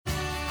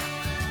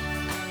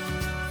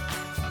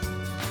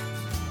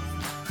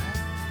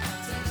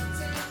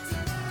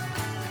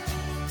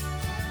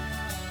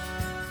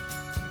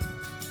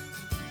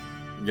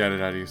Got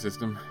it out of your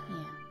system? Yeah.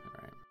 All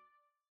right.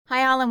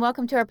 Hi, all, and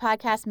welcome to our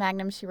podcast,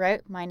 Magnum She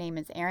Wrote. My name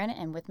is Erin,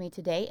 and with me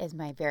today is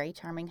my very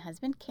charming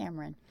husband,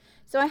 Cameron.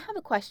 So I have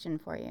a question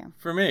for you.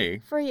 For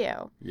me? For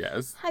you.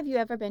 Yes. Have you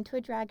ever been to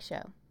a drag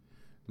show?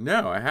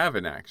 No, I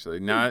haven't actually.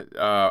 Not.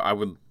 I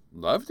would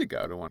love to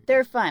go to one.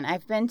 They're fun.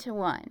 I've been to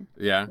one.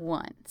 Yeah.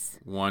 Once.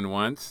 One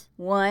once?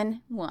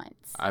 One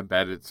once. I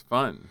bet it's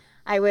fun.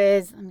 I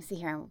was, let me see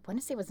here, I want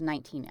to say it was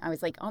 19. I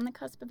was like on the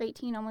cusp of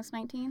 18, almost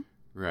 19.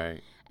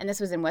 Right. And this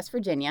was in West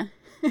Virginia.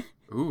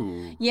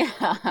 Ooh.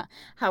 Yeah.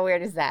 How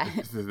weird is that?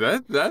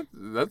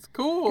 That's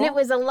cool. And it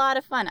was a lot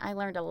of fun. I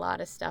learned a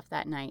lot of stuff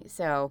that night.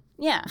 So,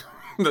 yeah.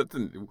 What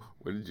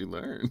did you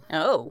learn?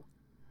 Oh,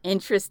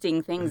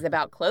 interesting things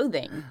about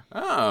clothing.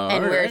 Oh,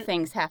 And where right.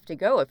 things have to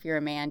go if you're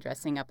a man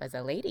dressing up as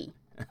a lady.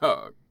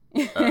 Oh,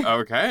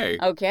 okay.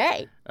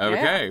 Okay.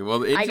 Okay. Yeah.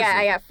 Well, I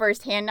got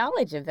firsthand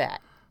knowledge of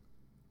that.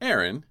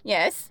 Erin,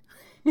 Yes.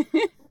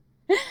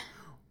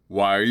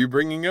 why are you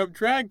bringing up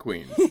drag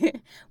queens?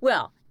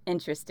 Well,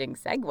 interesting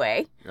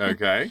segue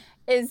Okay.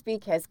 is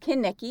because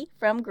Kinnicky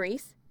from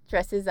Greece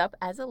dresses up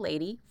as a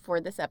lady for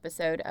this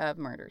episode of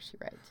Murder, She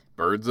Wrote.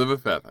 Birds of a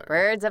feather.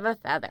 Birds of a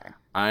feather.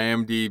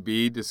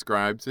 IMDb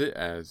describes it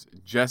as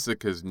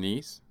Jessica's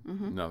niece,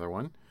 another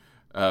one,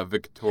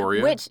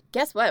 Victoria. Which,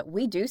 guess what?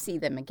 We do see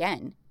them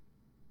again.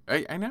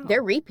 I know.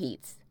 They're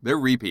repeats. They're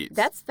repeats.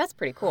 That's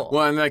pretty cool.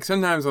 Well, and like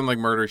sometimes on like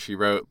Murder, She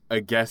Wrote,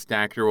 a guest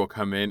actor will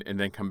come in and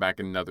then come back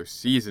in another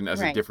season as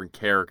a Right. different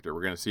character.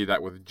 We're going to see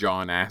that with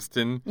John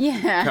Aston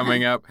Yeah.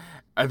 coming up.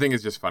 I think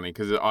it's just funny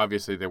because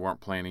obviously they weren't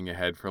planning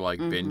ahead for like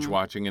binge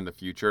watching in the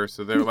future.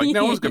 So they're like,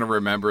 no one's going to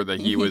remember that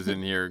he was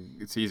in here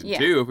season Yeah.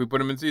 2 if we put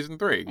him in season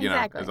 3. You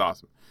Exactly. know, it's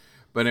awesome.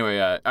 But anyway,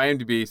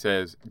 IMDb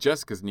says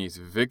Jessica's niece,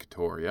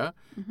 Victoria,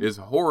 is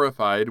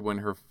horrified when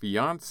her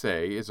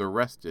fiancé is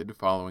arrested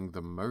following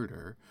the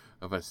murder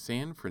of a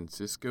San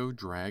Francisco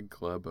drag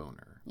club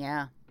owner.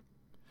 Yeah.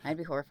 I'd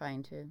be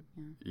horrifying too.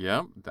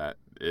 Yep, that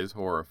is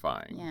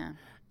horrifying. Yeah.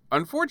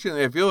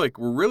 Unfortunately, I feel like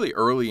we're really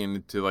early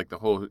into like the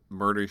whole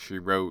Murder, She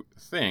Wrote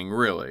thing,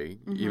 really.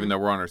 Even though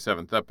we're on our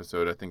 7th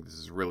episode, I think this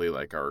is really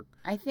like our...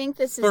 I think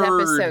this is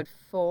Third- episode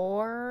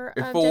 4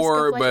 of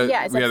Four, Jessica Fletcher. but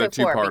Yeah, it's we had a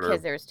episode 4 two-parter.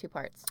 because there's 2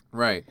 parts.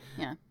 Right.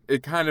 Yeah.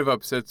 It kind of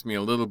upsets me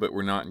a little bit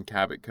we're not in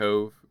Cabot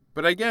Cove.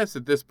 But I guess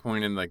at this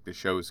point in like the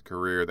show's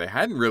career, they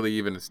hadn't really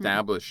even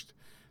established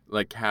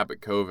like Cabot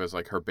Cove as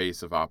like her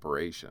base of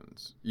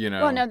operations, you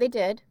know? Well, no, they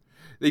did.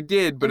 They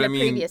did, but in I the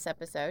mean... previous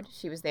episode,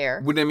 she was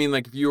there. Would I mean,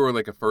 like, if you were,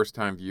 like, a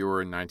first-time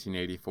viewer in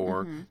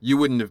 1984, you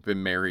wouldn't have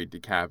been married to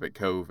Cabot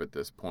Cove at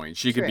this point.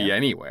 She could be True.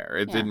 anywhere.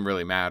 It Yeah. didn't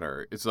really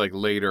matter. It's, like,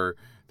 later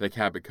that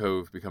Cabot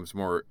Cove becomes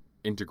more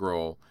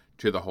integral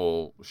to the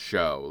whole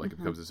show. Like, it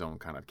becomes its own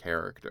kind of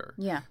character.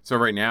 Yeah. So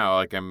right now,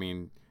 like, I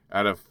mean,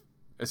 out of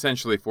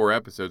essentially 4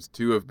 episodes,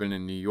 2 have been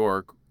in New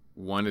York,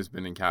 1 has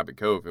been in Cabot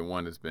Cove, and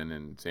 1 has been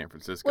in San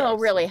Francisco. Well,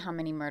 So- really, how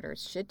many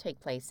murders should take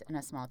place in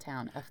a small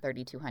town of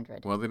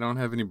 3,200? Well, they don't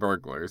have any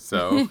burglars,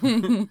 so...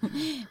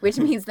 Which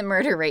means the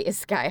murder rate is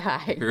sky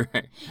high.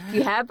 Right. If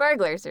you have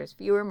burglars, there's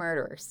fewer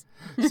murderers.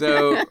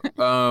 So,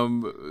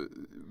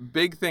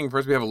 big thing.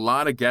 First, we have a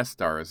lot of guest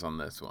stars on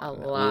this one. A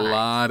lot.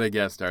 lot of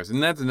guest stars.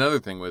 And that's another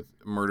thing with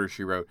Murder,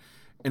 She Wrote.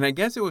 And I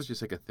guess it was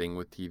just like a thing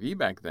with TV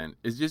back then.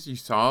 It's just you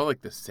saw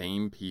like the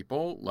same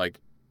people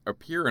like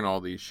appear in all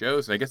these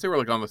shows. And I guess they were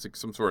like on this, like,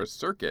 some sort of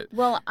circuit.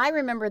 Well, I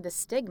remember the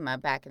stigma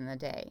back in the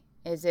day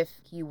is if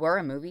you were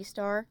a movie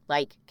star,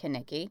 like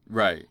Kinnicky,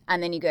 Right.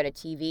 and then you go to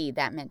TV,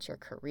 that meant your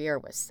career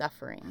was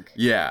suffering.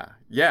 Yeah.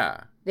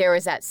 Yeah. There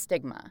was that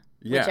stigma,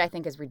 Yeah. which I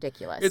think is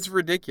ridiculous. It's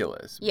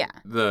ridiculous. Yeah.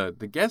 The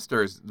guest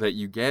stars that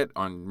you get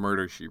on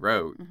Murder, She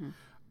Wrote,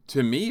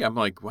 to me, I'm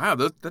like, wow,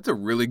 that's a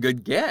really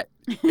good get.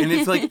 And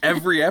it's like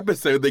every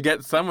episode they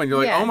get someone. You're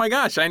like, Yeah. oh my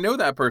gosh, I know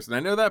that person. I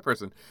know that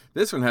person.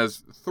 This one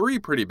has 3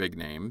 pretty big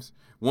names.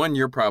 One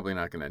you're probably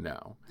not going to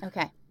know.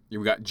 Okay.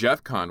 You've got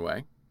Jeff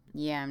Conway.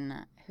 Yeah, I'm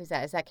not. Who's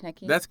that? Is that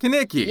Kinnicky? That's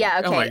Kinnicky.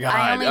 Yeah, Oh my okay. God.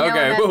 I only know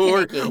okay, him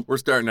as Kinnicky. we're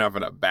starting off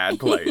in a bad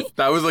place.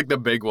 That was like the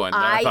big one that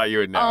I thought you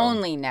would know.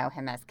 only know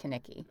him as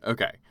Kinnicky.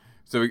 Okay.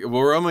 So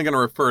we're only going to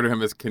refer to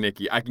him as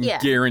Kinnicky. I can Yeah.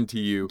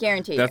 guarantee you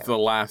Guarantee that's you. the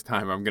last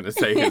time I'm going to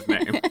say his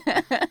name.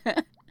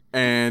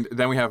 And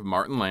then we have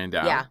Martin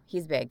Landau. Yeah,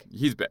 he's big.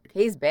 He's big.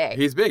 He's big.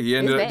 He's big. He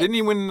ended He's up, big. didn't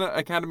he win the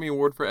Academy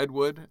Award for Ed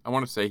Wood? I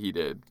want to say he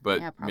did,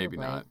 but Yeah, maybe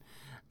probably. not.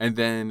 And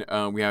then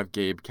we have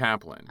Gabe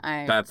Kaplan.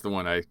 That's the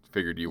one I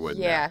figured you would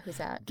know. Yeah, who's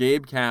that?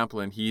 Gabe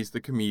Kaplan, he's the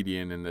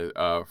comedian in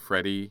the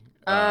Freddie.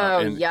 Oh,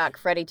 in- yuck.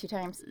 Freddie 2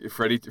 times.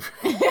 Freddie.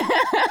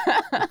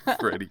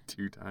 Freddie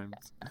 2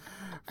 times.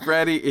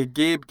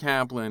 Gabe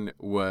Kaplan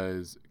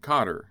was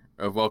Cotter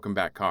of Welcome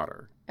Back,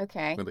 Cotter.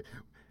 Okay. With the,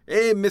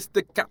 hey,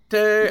 Mr.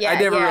 Carter. Yeah, I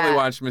never yeah. really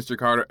watched Mr.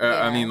 Carter.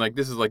 I Yeah. mean, like,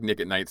 this is like Nick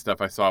at Night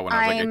stuff I saw when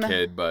I was like I'm a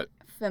kid, but...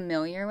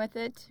 Familiar with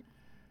it,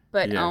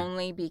 but Yeah.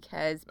 only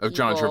because Of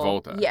John people-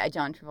 Travolta. Yeah,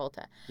 John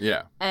Travolta.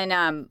 Yeah.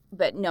 And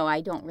but no,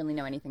 I don't really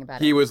know anything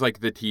about He it. was like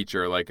the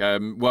teacher, like,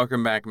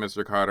 welcome back,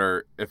 Mr.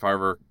 Carter, if I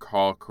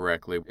recall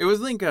correctly. It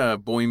was like a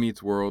Boy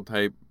Meets World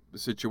type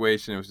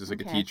situation. It was just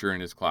like a Okay. teacher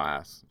in his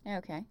class.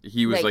 Okay.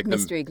 He was like the...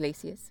 Mr.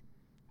 Iglesias.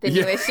 The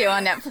newest show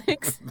on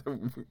Netflix?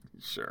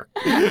 Sure.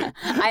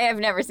 I have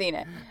never seen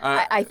it.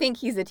 I think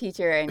he's a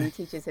teacher and he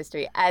teaches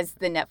history, as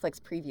the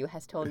Netflix preview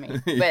has told me.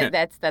 But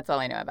that's all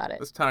I know about it.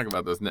 Let's talk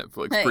about those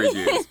Netflix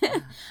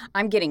previews.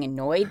 I'm getting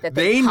annoyed that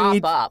they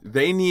pop up.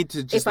 They need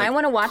to just If I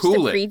want to watch the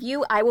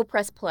preview, I will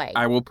press play.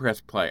 I will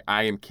press play.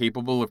 I am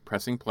capable of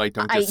pressing play.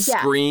 Don't just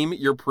scream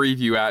your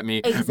preview at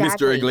me,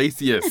 Mr.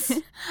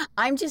 Iglesias.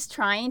 I'm just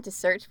trying to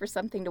search for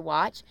something to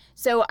watch,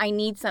 so I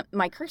need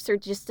my cursor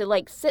just to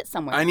like sit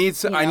somewhere. I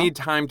need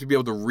time to be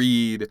able to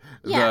read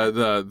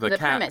the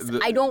premise.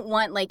 I don't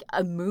want like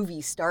a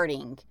movie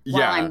starting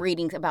while I'm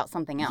reading about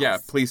something else. Yeah,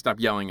 please stop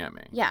yelling at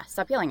me. Yeah,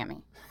 stop yelling at me.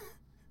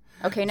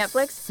 Okay,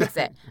 Netflix, fix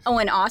it. Oh,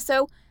 and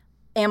also,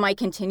 am I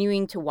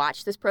continuing to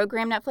watch this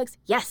program, Netflix?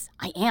 Yes,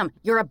 I am.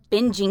 You're a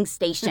binging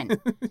station.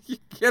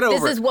 Get over it.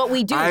 This is what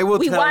we do.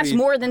 We watch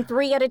more than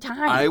 3 at a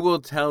time. I will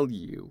tell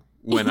you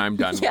when I'm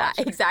done watching. Yeah,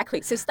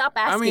 exactly. So stop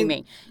asking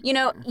me. You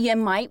know, you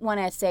might want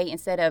to say,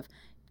 instead of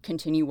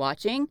continue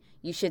watching,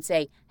 you should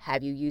say,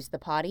 have you used the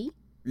potty?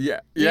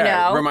 Yeah. You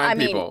know?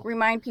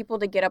 Remind people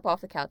to get up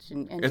off the couch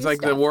and it's do like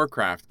stuff. the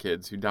Warcraft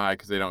kids who die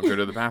because they don't go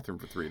to the bathroom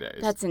for 3 days.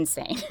 That's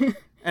insane.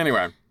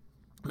 Anyway,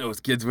 those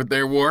kids with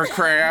their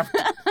Warcraft.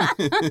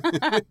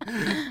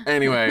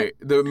 Anyway,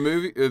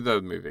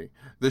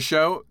 the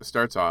show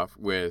starts off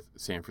with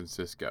San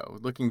Francisco,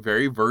 looking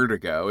very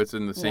Vertigo. It's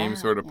in the same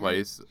sort of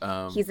place.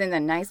 He's in a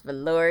nice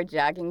velour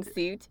jogging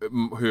suit.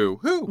 Who?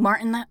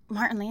 Martin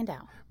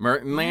Landau.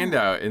 Martin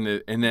Landau,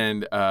 and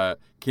then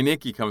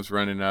Kenickie comes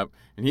running up,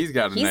 and he's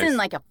in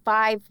like a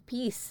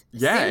 5-piece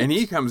suit. And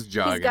he comes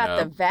jogging up. He's got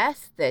the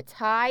vest, the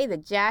tie, the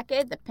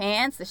jacket, the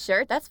pants, the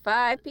shirt. That's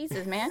 5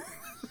 pieces, man.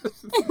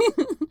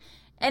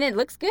 And it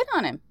looks good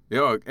on him.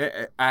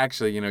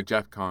 Actually,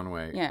 Jeff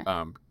Conway,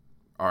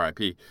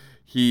 R.I.P.,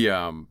 he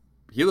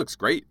looks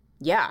great.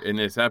 Yeah. In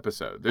this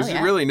episode. There's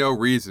really no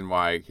reason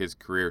why his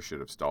career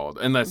should have stalled,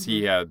 unless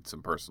he had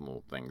some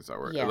personal things that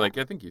were I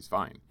think he's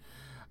fine.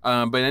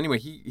 But anyway,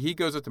 he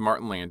goes up to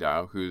Martin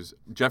Landau, who's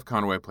Jeff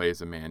Conway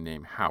plays a man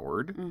named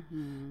Howard.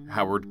 Mm-hmm.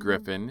 Howard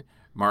Griffin.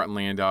 Martin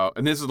Landau,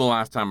 and this is the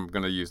last time I'm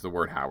going to use the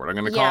word Howard. I'm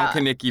going to call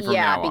him Kenickie from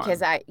now on. Yeah,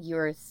 because you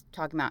were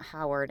talking about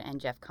Howard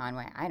and Jeff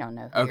Conway. I don't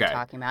know who you're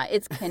talking about.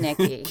 It's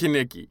Kenickie.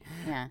 Kenickie.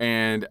 Yeah.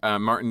 And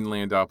Martin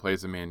Landau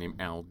plays a man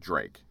named Al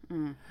Drake.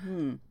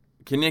 Mm-hmm.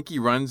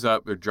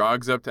 Kenickie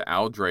jogs up to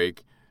Al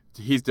Drake.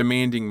 He's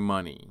demanding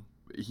money.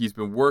 He's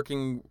been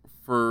working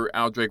for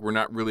Al Drake. We're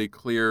not really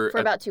clear. For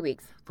about 2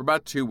 weeks. For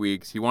about 2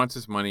 weeks. He wants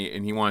his money,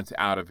 and he wants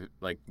out of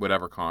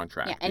whatever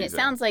contract. Yeah, and it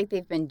sounds like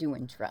they've been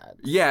doing drugs.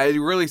 Yeah, it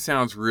really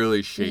sounds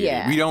really shady.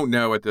 Yeah. We don't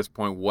know at this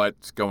point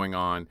what's going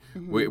on.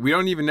 Mm-hmm. We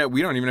don't even know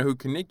who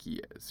Kenickie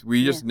is.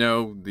 We just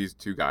know these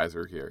 2 guys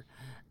are here.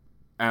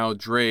 Al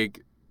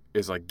Drake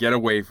is like, get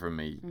away from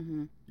me.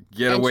 Mm-hmm.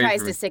 Get away from me. And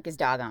tries to sick his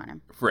dog on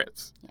him.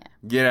 Fritz. Yeah.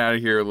 Get out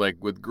of here,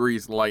 with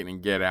grease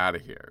lightning, get out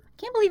of here.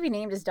 Can't believe he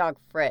named his dog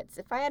Fritz.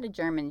 If I had a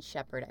German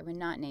Shepherd, I would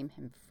not name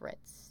him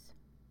Fritz.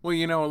 Well,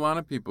 a lot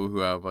of people who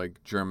have,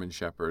 German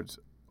Shepherds,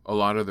 a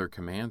lot of their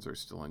commands are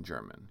still in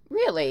German.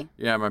 Really?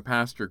 Yeah, my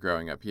pastor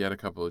growing up, he had a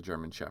couple of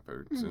German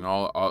Shepherds, and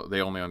all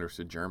they only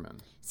understood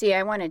German. See,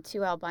 I wanted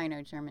 2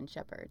 albino German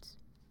Shepherds.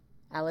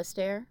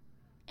 Alistair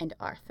and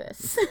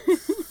Arthas.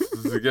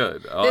 Those are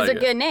good. Those are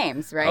good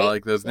names, right? I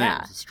like those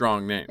names.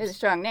 Strong names. Those are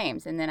strong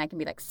names. And then I can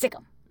be like, sick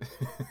 'em.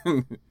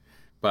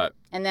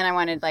 And then I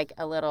wanted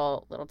a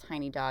little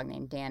tiny dog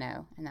named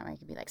Dano, and that way I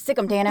could be like, sick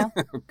 'em, Dano.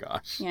 Oh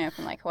gosh.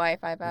 From Hawaii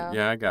Five-0.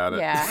 Yeah, I got it.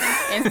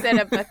 Yeah. Instead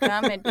of book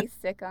 'em, it'd be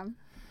sick 'em.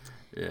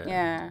 Yeah.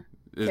 Yeah.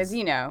 Because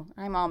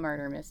I'm all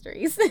murder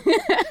mysteries.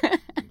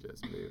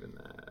 Just moving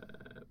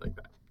that like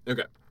that.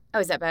 Okay. Oh,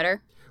 is that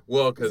better?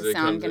 Well, because it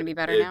sound going to be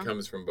better now? It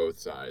comes from both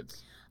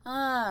sides.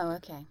 Oh,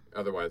 okay.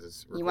 Otherwise,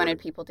 it's recording. You wanted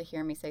people to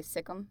hear me say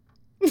sick 'em?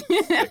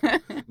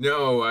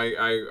 No,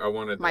 I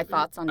wanted my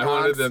thoughts on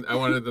dogs. I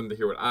wanted them to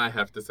hear what I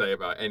have to say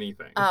about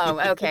anything.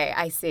 Oh, okay,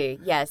 I see.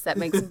 Yes, that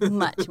makes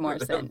much more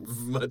sense.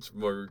 Much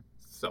more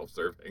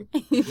self-serving.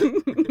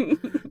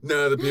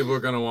 None of the people are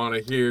going to want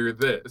to hear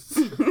this.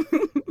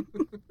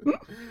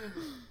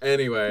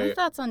 Anyway, my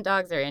thoughts on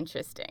dogs are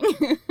interesting.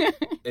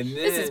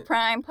 This is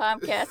prime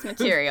podcast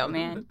material,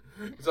 man.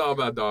 It's all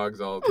about dogs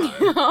all the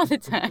time. All the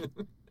time.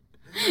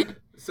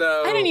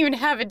 So I don't even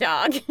have a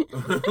dog.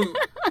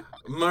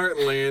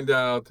 Martin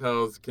Landau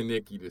tells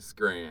Kenickie to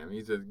scram.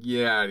 He says,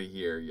 get out of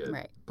here, you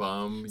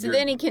bum. So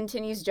then he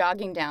continues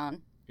jogging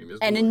down.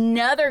 And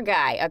another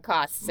guy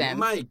accosts him.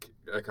 Mike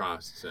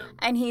accosts him.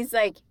 And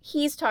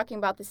he's talking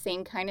about the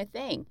same kind of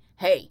thing.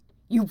 Hey,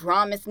 you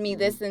promised me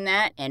this and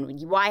that,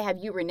 and why have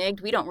you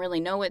reneged? We don't really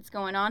know what's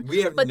going on.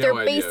 We have but no they're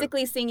idea.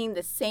 Basically singing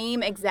the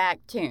same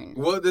exact tune.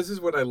 Well, this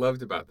is what I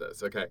loved about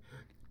this, okay?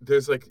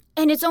 There's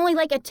and it's only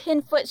a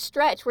 10-foot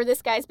stretch where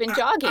this guy's been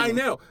jogging. I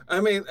know. I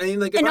mean,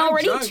 and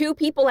already 2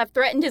 people have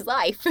threatened his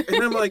life.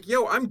 And I'm like,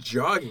 yo, I'm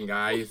jogging,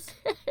 guys.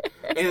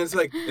 And it's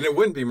and it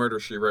wouldn't be Murder,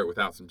 She Wrote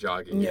without some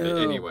jogging in it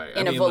anyway.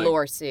 In a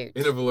velour suit.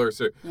 In a velour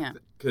suit. Yeah.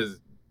 Because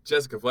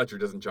Jessica Fletcher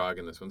doesn't jog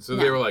in this one. So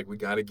No. they were like, we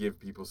got to give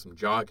people some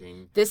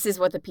jogging. This is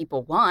what the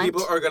people want.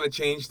 People are going to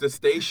change the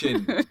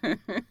station.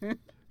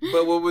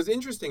 But what was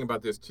interesting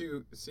about those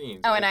two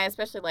scenes... Oh, and I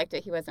especially liked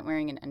it. He wasn't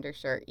wearing an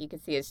undershirt. You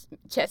could see his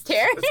chest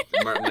hair.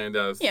 Martin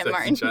Landau's Yeah, sexy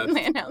Martin chest.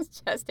 Landau's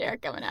chest hair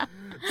coming out.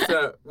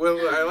 So,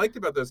 what I liked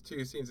about those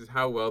two scenes is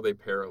how well they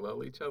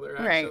parallel each other,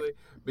 actually. Right.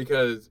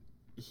 Because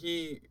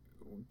he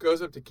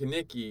goes up to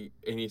Kenickie,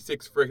 and he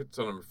sticks Fritz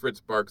on him.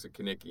 Fritz barks at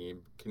Kenickie, and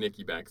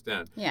Kenickie backs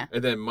down. Yeah.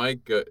 And then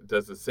Mike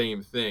does the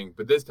same thing,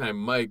 but this time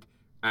Mike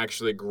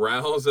actually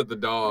growls at the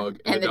dog,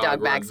 And the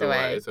dog backs runs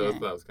away. So Yeah.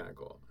 that was kind of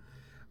cool.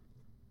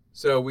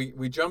 So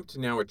we jump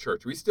to now a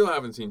church. We still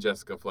haven't seen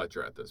Jessica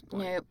Fletcher at this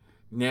point. Nope.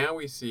 Now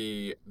we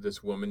see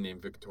this woman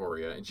named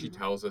Victoria, and she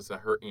tells us that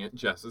her Aunt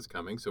Jess is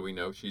coming, so we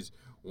know she's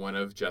one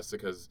of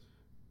Jessica's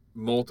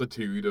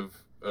multitude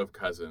of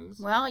cousins.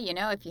 Well,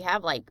 if you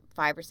have like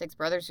 5 or 6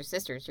 brothers or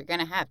sisters, you're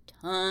going to have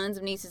tons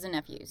of nieces and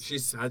nephews.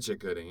 She's such a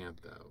good aunt,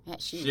 though. Yeah,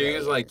 she is really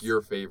like is.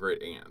 your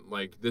favorite aunt.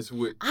 Like, this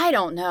would... I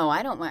don't know.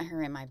 I don't want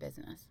her in my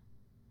business.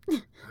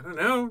 I don't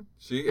know.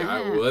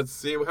 Let's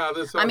see how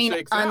this all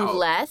shakes out.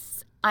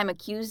 Unless I'm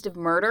accused of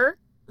murder,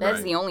 that's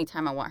Right. the only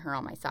time I want her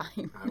on my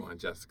side. I want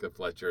Jessica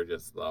Fletcher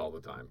just all the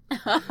time.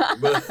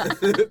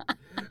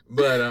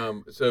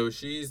 But so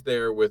she's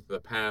there with the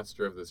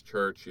pastor of this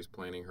church. She's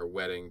planning her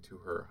wedding to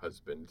her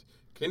husband,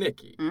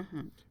 Kenickie.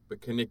 Mm-hmm.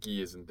 But Kenickie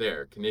isn't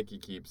there.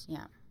 Kenickie keeps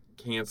Yeah.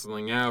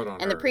 canceling out on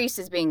her. And the priest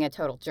is being a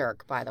total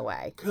jerk, by the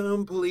way.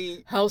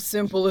 Complete. How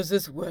simple is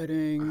this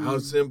wedding? How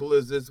simple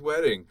is this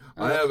wedding?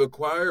 I have a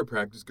choir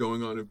practice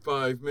going on in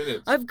 5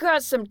 minutes. I've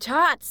got some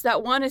tots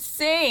that want to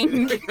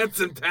sing. I got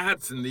some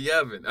tats in the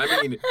oven.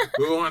 I mean,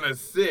 who want to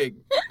sing?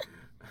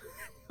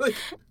 Like,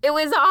 It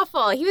was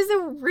awful. He was the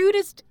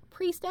rudest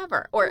priest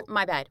ever. Or,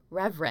 my bad,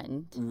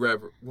 reverend.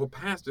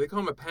 pastor. They call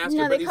him a pastor,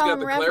 No, but they he's call got him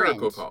the reverend.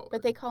 clerical collar.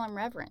 But they call him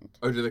reverend.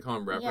 Oh, do they call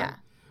him reverend? Yeah.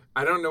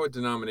 I don't know what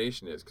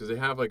denomination it is because they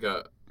have like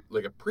a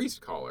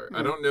priest collar.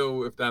 I don't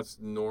know if that's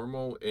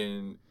normal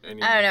in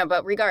any. I don't know,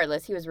 but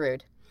regardless, he was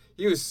rude.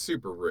 He was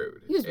super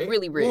rude. He was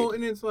really rude. Well,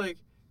 and it's like,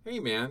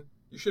 hey man,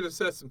 you should have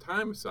set some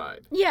time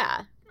aside.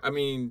 Yeah. I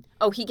mean,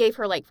 Oh, he gave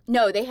her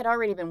no, they had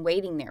already been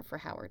waiting there for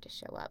Howard to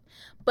show up.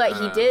 But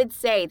he did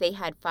say they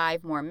had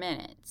 5 more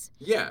minutes.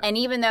 yeah. And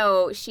even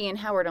though she and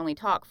Howard only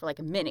talk for like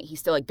a minute, he's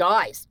still like,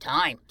 guys,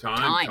 time.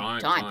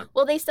 Time.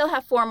 Well, they still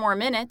have 4 more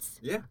minutes.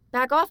 Yeah.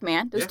 Back off,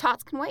 man. Those Yeah.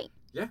 tots can wait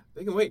Yeah.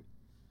 They can wait.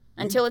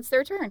 until it's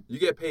their turn. You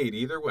get paid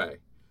either way.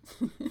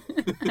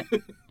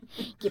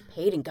 Get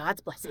paid in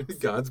God's blessings.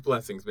 God's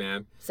blessings,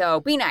 man.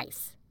 So be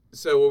nice.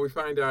 So what we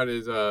find out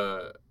is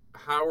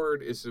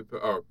Howard is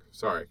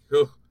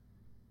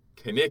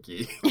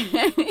Kenickie.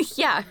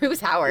 Yeah,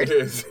 who's Howard?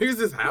 Who's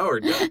this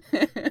Howard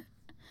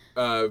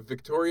guy?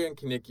 Victoria and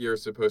Kenickie are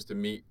supposed to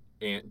meet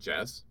Aunt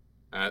Jess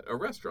at a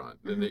restaurant.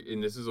 Mm-hmm.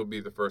 And this will be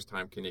the first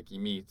time Kenickie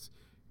meets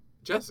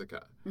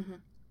Jessica. Mm-hmm.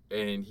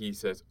 And he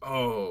says,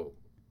 oh,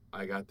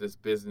 I got this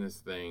business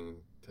thing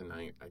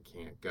tonight. I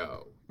can't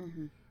go.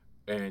 Mm-hmm.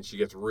 And she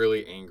gets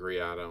really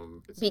angry at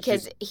him.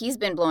 Because he's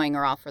been blowing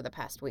her off for the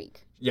past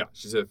week. Yeah,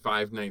 she said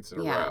 5 nights in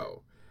a Yeah.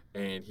 row.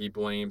 And he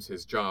blames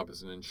his job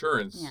as an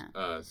insurance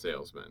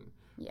salesman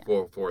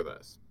for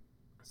this.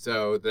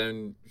 So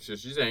then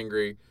she's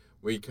angry.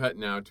 We cut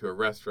now to a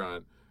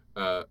restaurant,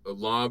 a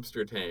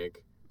lobster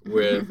tank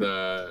with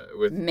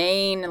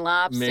Maine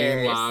lobsters.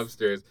 Maine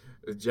lobsters.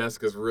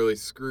 Jessica's really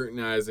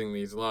scrutinizing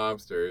these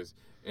lobsters,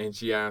 and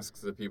she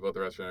asks the people at the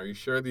restaurant, "Are you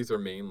sure these are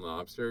Maine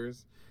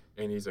lobsters?"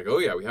 And he's like, "Oh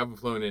yeah, we have them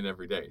flown in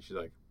every day." She's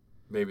like,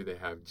 "Maybe they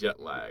have jet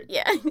lag."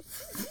 Yeah.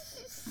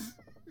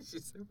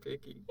 She's so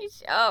picky.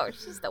 She's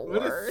the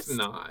What worst. a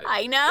snot.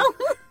 I know.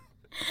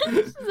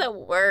 She's the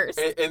worst.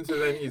 And so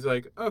then he's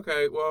like,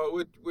 "Okay, well,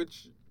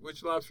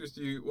 which lobsters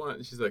do you want?"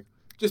 And she's like,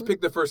 "Just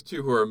pick the first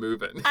 2 who are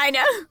moving." I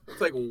know.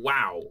 It's like,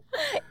 wow.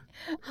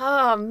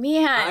 Oh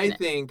man. I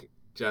think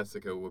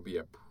Jessica would be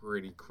a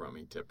pretty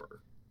crummy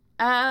tipper.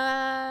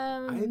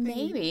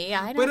 Maybe.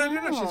 I don't know. But I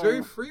don't know. She's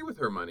very free with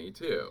her money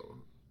too.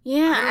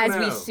 Yeah, I as don't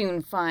we know.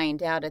 soon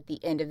find out at the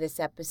end of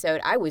this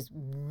episode, I was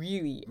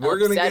really We're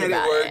gonna upset get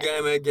about We're it.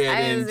 gonna get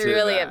I into was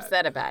really that.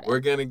 upset about it. We're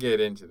gonna get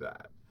into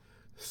that.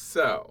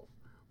 So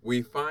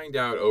we find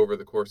out over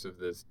the course of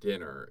this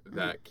dinner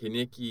that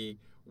Kenickie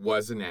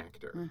was an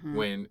actor. Mhm.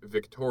 When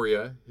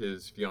Victoria,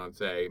 his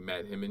fiancée,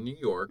 met him in New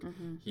York,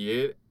 Mhm. he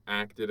had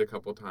acted a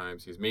couple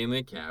times. He was mainly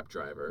a cab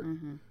driver.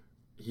 Mhm.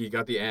 He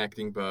got the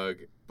acting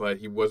bug, but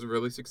he wasn't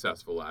really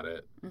successful at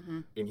it.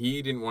 Mhm. And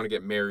he didn't want to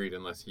get married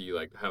unless he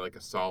had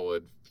a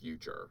solid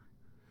future.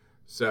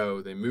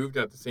 So they moved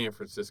out to San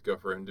Francisco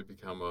for him to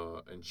become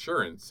a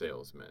insurance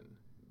salesman.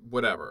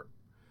 Whatever.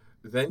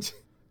 Then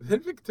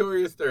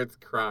Victoria starts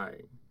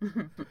crying.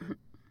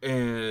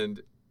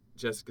 And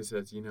Jessica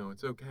says,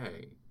 it's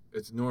okay.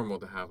 It's normal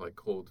to have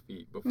cold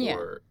feet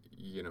before,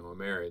 a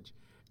marriage.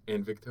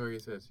 And Victoria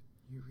says,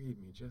 you read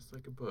me just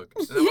like a book.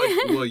 And I'm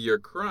like, well, you're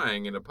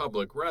crying in a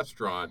public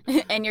restaurant.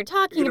 And you're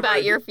talking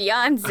about your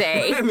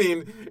fiance. I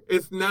mean,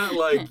 it's not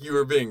like you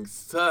were being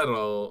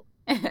subtle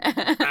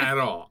at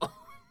all.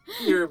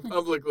 You're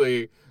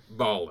publicly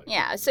bawling.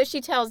 Yeah, so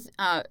she tells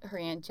her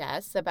Aunt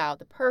Jess about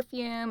the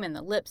perfume and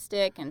the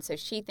lipstick, and so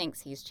she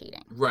thinks he's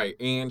cheating. Right,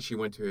 and she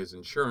went to his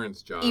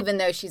insurance job. Even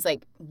though she's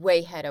like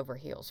way head over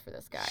heels for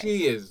this guy.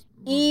 She is.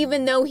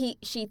 Even though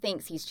she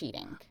thinks he's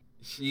cheating.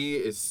 She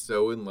is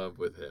so in love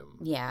with him.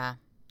 Yeah,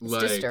 it's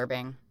Like,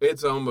 disturbing.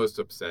 It's almost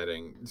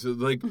upsetting. So,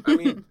 like, I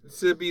mean,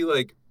 to be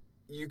like,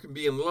 you can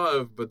be in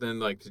love, but then,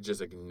 like, to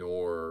just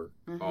ignore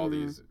all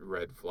these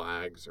red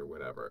flags or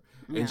whatever.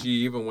 Yeah. And she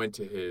even went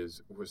to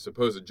his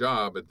supposed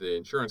job at the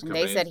insurance And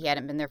company. they said he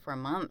hadn't been there for a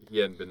month. He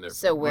hadn't been there for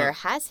So a where month.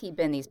 has he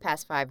been these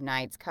past 5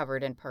 nights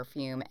covered in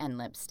perfume and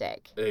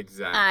lipstick?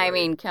 Exactly. I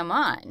mean, come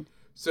on.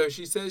 So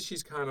she says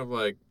she's kind of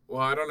like, well,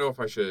 I don't know if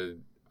I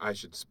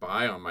should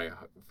spy on my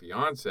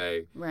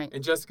fiance. Right.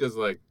 And Jessica's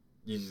like,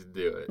 you should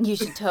do it. You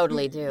should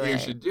totally do it. You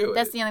should do it.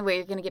 That's the only way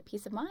you're going to get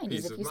peace of mind Peace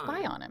is if of you spy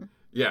mind. on him.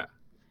 Yeah.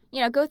 You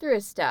know, go through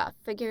his stuff,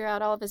 figure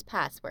out all of his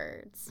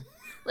passwords.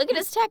 Look at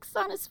his texts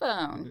on his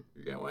phone.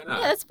 Yeah, why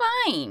not? Yeah, that's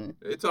fine.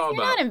 It's all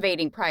You're about. not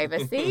invading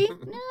privacy.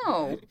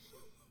 No.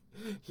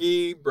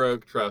 He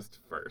broke trust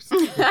first.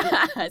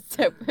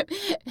 So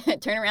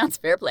turnaround's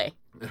fair play.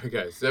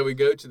 Okay, so we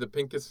go to the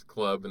pinkest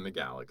club in the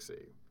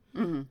galaxy.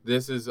 Mm-hmm.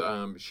 This is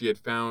she had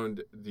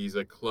found these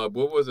club.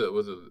 What was it?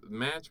 Was it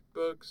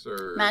matchbooks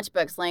or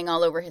Matchbooks laying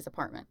all over his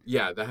apartment.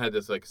 Yeah, that had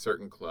this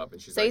certain club, and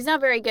she's So like, he's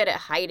not very good at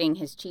hiding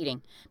his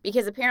cheating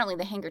because apparently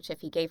the handkerchief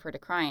he gave her to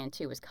cry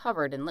into was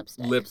covered in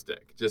lipstick.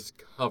 lipstick, just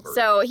covered.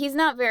 So he's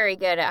not very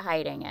good at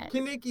hiding it.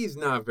 Kanicki's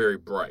not very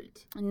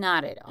bright.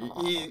 Not at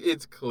all.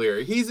 It's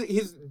clear.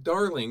 He's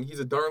darling. He's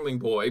a darling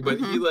boy, but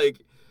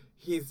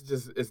he's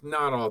just it's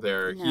not all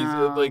there. No.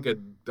 He's like a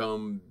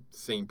dumb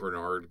Saint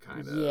Bernard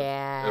kind of.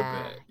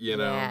 Yeah. A bit, you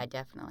know. Yeah,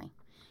 definitely.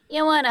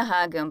 You want to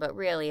hug him, but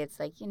really it's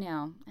like,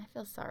 I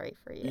feel sorry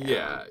for you.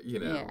 Yeah, you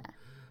know. Yeah.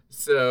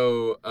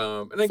 So,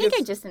 and I think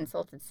guess I just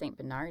insulted St.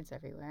 Bernards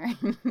everywhere.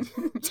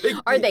 Take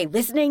Are me- they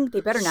listening?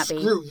 They better not be.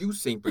 Screw you,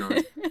 Saint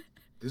Bernard.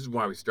 This is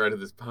why we started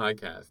this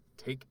podcast.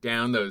 Take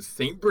down those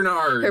Saint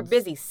Bernards. They're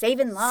busy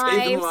saving lives.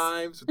 Saving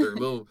lives with their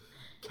little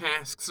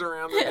casks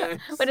around their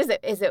necks. What is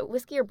it? Is it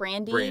whiskey or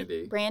brandy?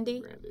 Brandy.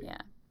 Brandy? Brandy. Yeah.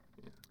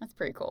 That's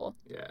pretty cool.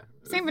 Yeah.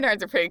 St.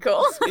 Bernards are pretty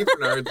cool. Saint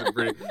Bernards are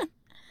pretty.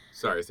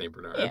 Sorry, Saint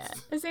Bernards. Yeah,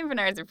 the St.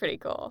 Bernards are pretty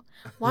cool.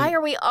 Why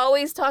are we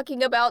always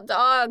talking about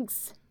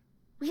dogs?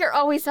 We are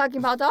always talking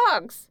about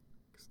dogs.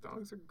 'Cause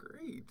dogs are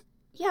great.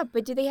 Yeah,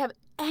 but do they have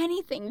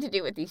anything to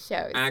do with these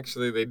shows?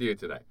 Actually, they do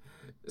today.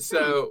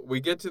 So we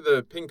get to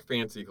the Pink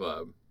Fancy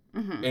Club,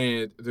 Mm-hmm.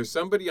 and there's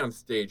somebody on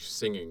stage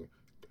singing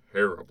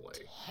terribly.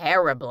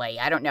 Terribly.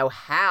 I don't know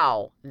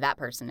how that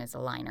person is a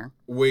liner.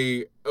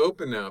 We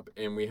open up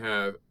and we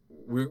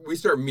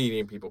start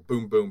meeting people.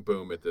 Boom, boom,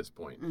 boom. At this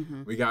point,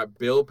 Mm-hmm. we got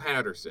Bill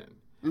Patterson,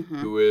 Mm-hmm.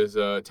 who is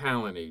a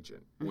talent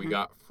agent. We Mhm.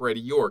 got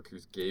Freddie York,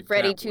 who's Gabe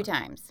Freddie Kaplan. 2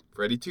 times.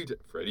 Freddie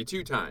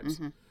two times.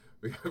 Mhm.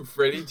 We got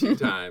Freddie 2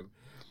 time,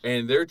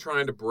 and they're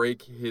trying to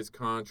break his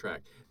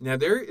contract. Now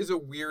there is a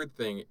weird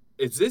thing.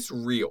 Is this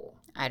real?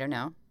 I don't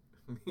know.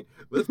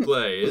 Let's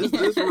play. Is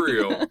this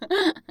real?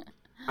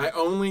 I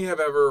only have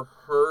ever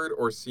heard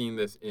or seen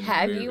this in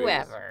Have movies. you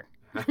ever?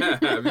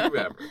 Have you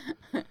ever?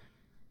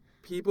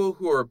 People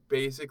who are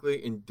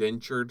basically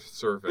indentured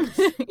servants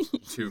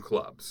to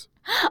clubs.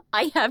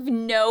 I have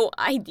no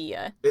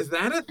idea. Is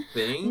that a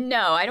thing?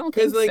 No, I don't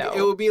think Because so.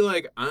 it would be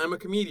like, I'm a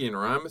comedian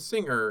or I'm a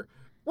singer.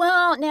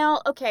 Well,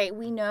 now, okay,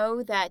 we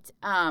know that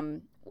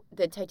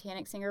the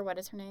Titanic singer, what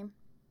is her name?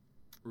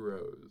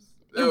 Rose.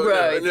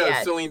 Rose, no,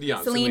 yeah. Celine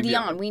Dion. Celine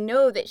Dion. We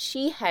know that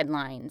she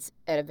headlines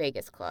at a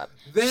Vegas club.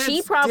 That's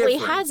she probably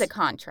different. has a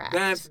contract.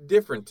 That's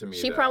different to me.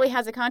 She though. probably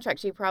has a contract.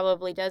 She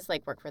probably does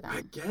work for I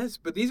them. guess,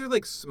 but these are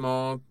like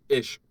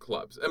small-ish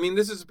clubs. I mean,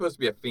 this is supposed to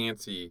be a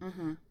fancy,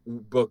 Mm-hmm.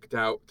 booked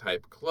out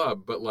type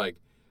club, but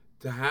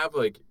to have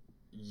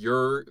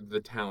you're the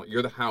talent,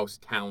 you're the house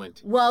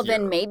talent. Well, here.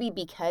 then maybe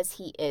because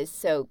he is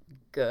so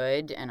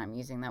good, and I'm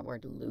using that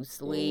word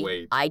loosely.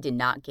 Wait. I did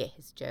not get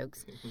his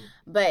jokes,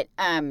 but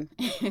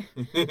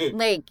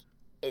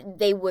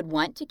they would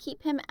want to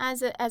keep him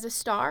as a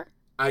star.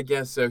 I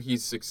guess so.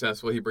 He's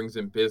successful. He brings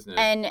in business.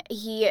 And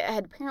he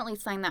had apparently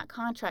signed that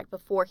contract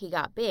before he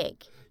got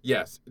big.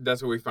 Yes,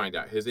 that's what we find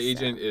out. His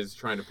agent is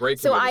trying to break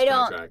So him of his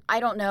contract. I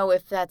don't know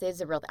if that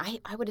is a real I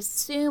would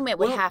assume it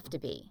would Well, have to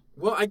be.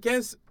 Well, I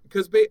guess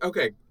because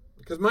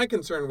my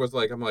concern was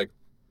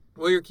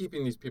well, you're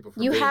keeping these people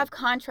from You being- have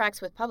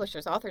contracts with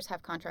publishers. Authors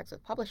have contracts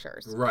with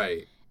publishers.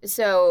 right.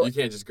 So You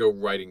can't just go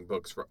writing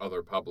books for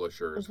other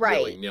publishers Right.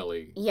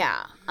 willy-nilly.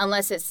 yeah,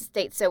 unless it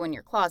states so in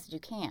your clause, you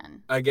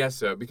can. I guess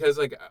so because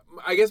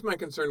I guess my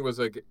concern was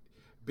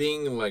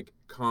being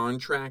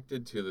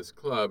contracted to this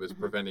club is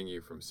preventing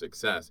you from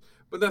success.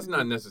 But that's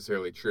not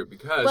necessarily true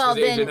because Well,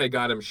 his agent then- had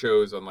got him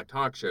shows on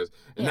talk shows,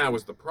 and Yeah. that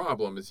was the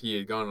problem is he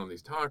had gone on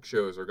these talk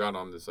shows or got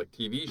on this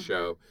TV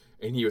show,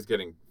 and he was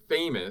getting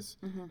famous,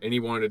 Mhm. and he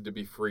wanted to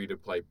be free to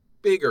play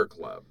bigger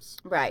clubs,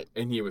 Right.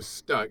 and he was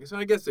stuck. So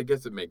I guess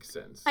it makes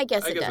sense. I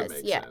guess it it does.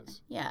 makes Yeah.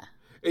 sense. Yeah.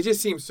 It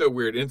just seems so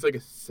weird. And it's like a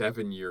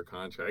 7-year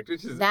contract,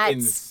 which is That's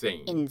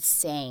insane.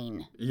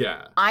 insane.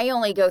 Yeah. I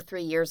only go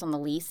 3 years on the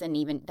lease, and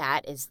even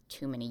that is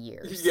too many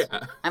years.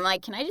 Yeah. I'm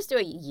like, can I just do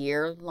a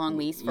year-long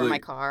lease for my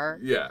car?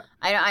 Yeah.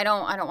 I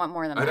don't want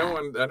more than that.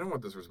 I don't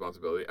want this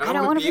responsibility. I don't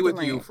don't want wanna to be with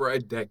put the you money- for a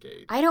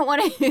decade. I don't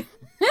want to.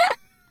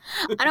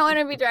 I don't want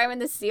to be driving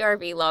the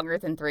CRV longer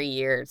than 3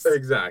 years.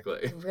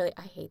 Exactly.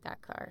 I hate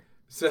that car.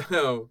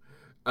 So,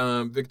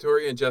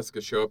 Victoria and Jessica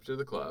show up to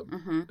the club,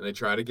 Mm-hmm. and they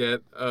try to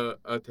get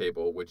a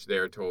table, which they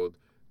are told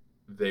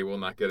they will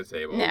not get a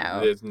table. No.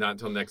 It's not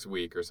until next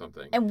week or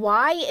something. And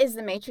why is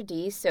the maitre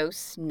d' so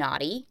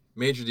snotty?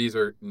 Maitre d's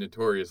are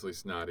notoriously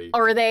snotty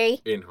Are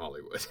they? in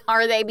Hollywood.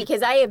 Are they?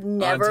 Because I have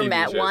never TV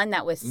met shows. one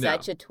that was No.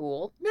 such a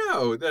tool.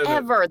 No.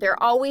 Ever.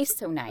 They're always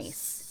so nice.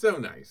 So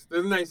nice.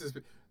 They're the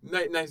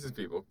nicest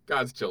people.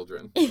 God's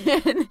children.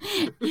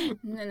 And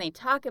then they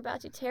talk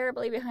about you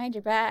terribly behind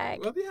your back.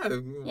 Well, yeah.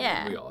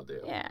 Yeah. We all do.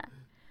 Yeah.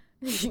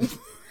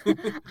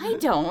 I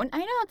don't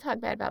talk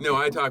bad about No, people.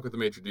 I talk with the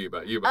maitre d'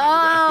 about you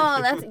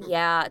behind your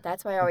back.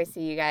 that's why I always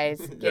see you guys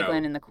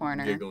giggling in the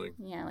corner. Giggling.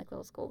 Yeah, like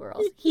little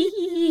schoolgirls. Hee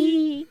hee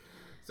hee.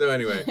 So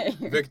anyway,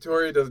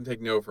 Victoria doesn't take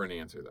no for an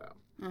answer,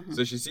 though. Mhm.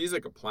 So she sees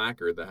like a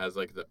placard that has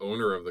like the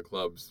owner of the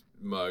club's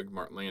mug,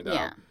 Martin Landau.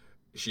 Yeah.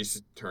 She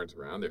turns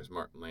around. There's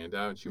Martin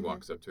Landau, and she Mhm.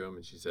 walks up to him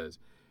and she says,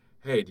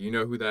 "Hey, do you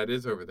know who that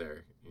is over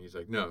there?" And he's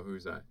like, "No,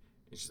 who's that?"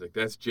 And she's like,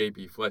 "That's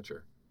J.B.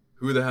 Fletcher."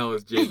 Who the hell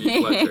is J.B.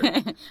 Fletcher?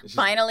 And she's-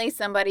 Finally,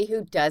 somebody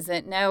who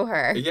doesn't know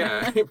her.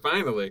 Yeah,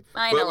 finally.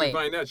 But we Finally.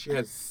 find out she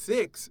has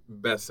 6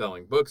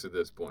 best-selling books at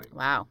this point.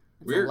 Wow.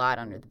 That's We're- a lot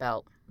under the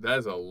belt. That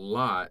is a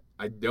lot.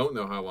 I don't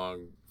know how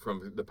long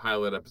from the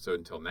pilot episode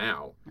until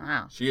now.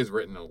 Wow. She has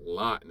written a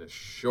lot in a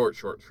short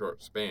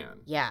span.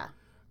 Yeah.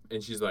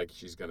 And she's like,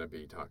 she's going to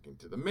be talking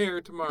to the mayor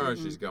tomorrow.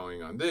 Mhm. She's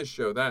going on this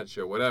show, that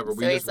show, whatever.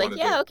 So he's like,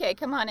 yeah, okay,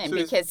 come on in, So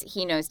he's- because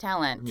he knows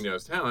talent. He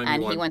knows talent.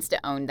 and he wants to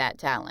own that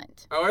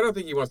talent. Oh, I don't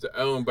think he wants to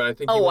own, but I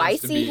think he Oh, wants I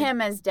to see be, him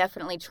as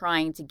definitely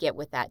trying to get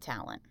with that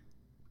talent.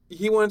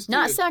 He wants to.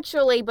 Not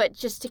sexually, but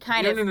just to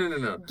kind of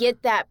No.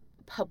 get that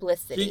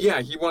publicity.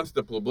 He wants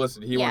the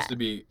publicity. He wants Yeah. to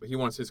be. He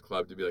wants his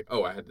club to be like,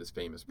 oh, I had this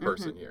famous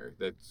person here.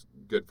 That's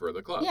good for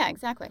the club. Yeah,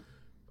 exactly.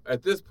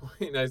 At this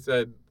point, I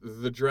said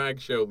the drag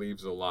show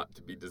leaves a lot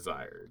to be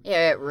desired.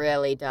 It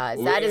really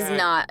does. That is Yeah.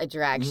 not a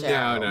drag show.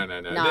 No.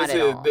 Not this at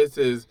is all. this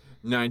is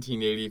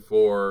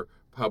 1984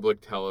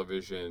 public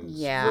television's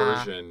Yeah.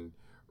 version,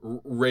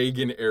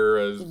 Reagan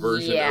era's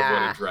version of what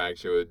Yeah. a drag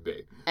show would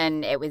be.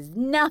 And it was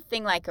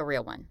nothing like a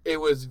real one.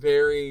 It was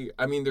very.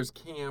 I mean, there's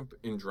camp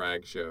in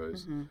drag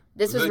shows. Mhm.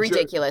 This was The jo-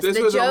 ridiculous. this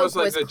The was joke almost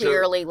like was the joke-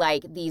 clearly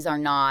like, these are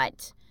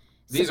not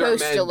These are supposed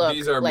men. to look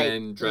These are like,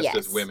 men dressed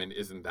as yes. women.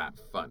 Isn't that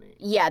funny?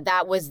 Yeah,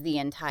 that was the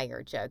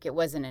entire joke. It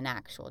wasn't an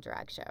actual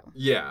drag show.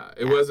 Yeah,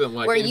 it wasn't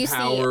like Where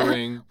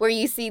empowering. Where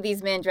you see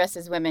these men dressed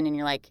as women and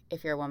you're like,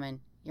 if you're a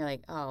woman, you're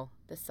like, oh,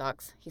 this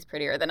sucks. He's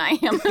prettier than I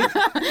am.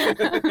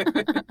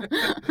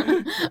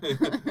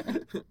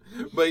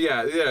 But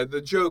yeah,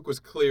 the joke was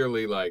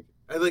clearly like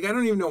I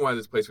don't even know why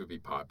this place would be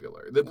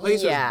popular. The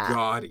place Yeah. was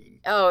gaudy,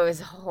 Oh, it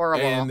was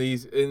horrible. and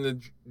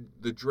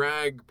the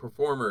drag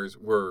performers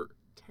were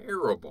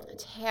terrible.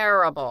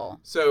 Terrible.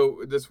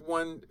 So this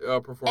one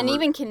performer, And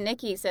even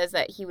Kanicki says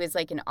that he was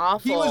like an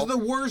awful. he was the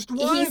worst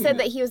one. He said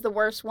that he was the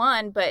worst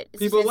one, but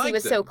People since he liked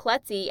was so him.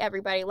 klutzy,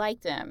 everybody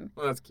liked him.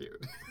 Well, that's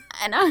cute.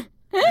 And I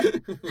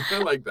I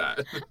like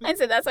that.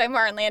 said that's why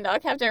Martin Landau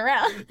kept him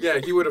around. Yeah,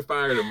 he would have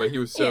fired him, but he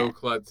was so Yeah.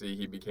 klutzy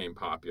he became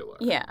popular.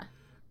 Yeah.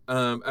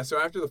 So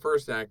after the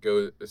first act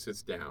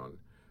sits down,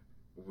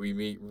 we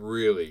meet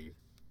really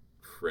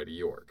Freddie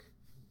York,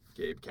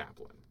 Gabe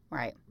Kaplan,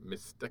 Right.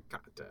 Mr.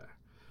 Carter.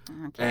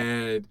 Okay.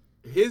 And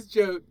his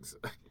jokes,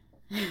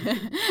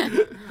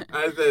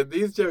 I said,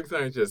 these jokes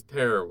aren't just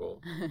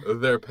terrible,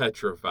 they're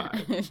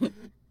petrified.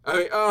 I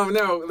mean, oh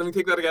no, let me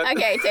take that again.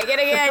 Okay, take it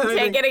again.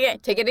 Take it again.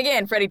 Take it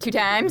again, Freddie, 2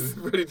 times.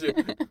 Freddie too.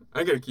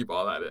 I gotta keep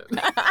all that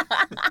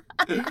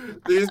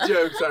in. These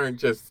jokes aren't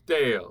just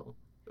stale,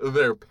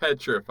 they're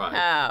petrified.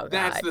 Oh,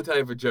 That's God. the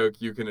type of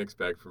joke you can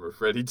expect from a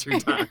Freddie 2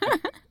 times.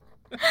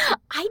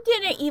 I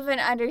didn't even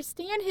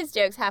understand his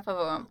jokes, half of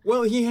them.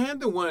 Well, he had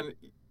the one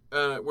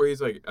where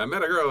he's like, I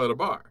met a girl at a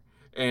bar,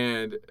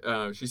 and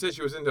she said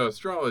she was into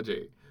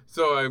astrology.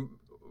 So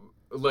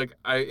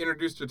I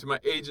introduced her to my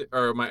agent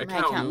or my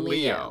accountant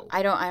Leo.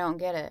 I don't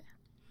get it.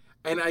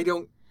 And I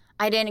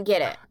didn't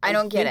get it. I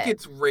don't get think it.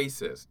 it's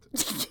racist.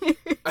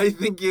 I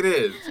think it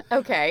is.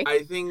 Okay. I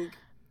think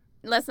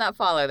Let's not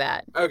follow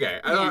that.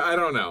 okay. I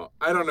don't know.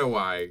 I don't know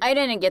why. I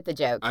didn't get the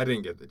joke. I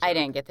didn't get the joke. I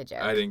didn't get the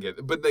joke. I didn't get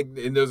it. But like,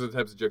 and those are the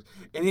types of jokes.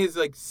 And his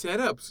like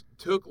setups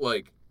took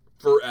like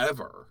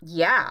forever.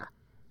 Yeah.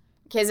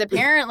 Because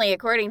apparently,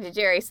 according to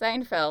Jerry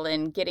Seinfeld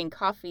and Getting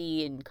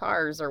Coffee in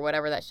Cars or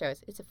whatever that show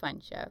is, it's a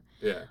fun show.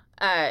 Yeah.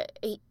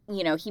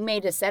 He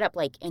made a setup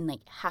like in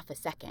like half a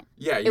second.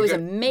 Yeah. It was You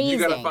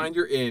amazing. gotta find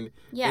your in.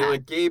 Yeah. And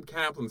like Gabe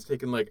Kaplan's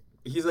taking like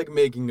he's like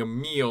making a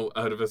meal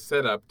out of a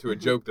setup to a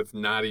joke that's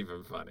not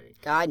even funny.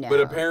 God, no. But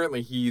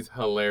apparently he's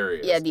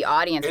hilarious. Yeah, the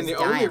audience And is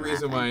the dying only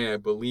reason laughing. why I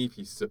believe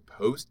he's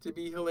supposed to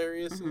be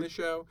hilarious in the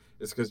show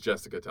is because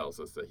Jessica tells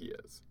us that he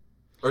is.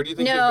 Or do you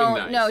think she's being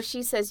nice? No,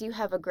 she says you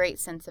have a great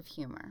sense of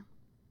humor.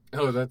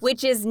 Oh, that's...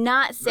 Which is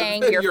not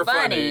saying You're you're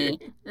funny.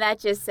 funny. That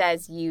just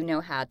says you know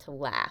how to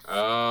laugh.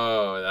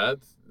 Oh,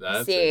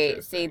 that's see,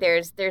 interesting.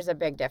 there's a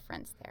big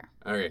difference there.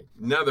 Okay,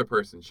 another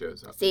person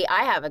shows up. See,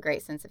 I have a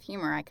great sense of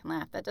humor. I can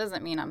laugh. That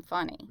doesn't mean I'm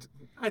funny.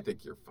 I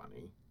think you're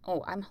funny.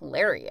 Oh, I'm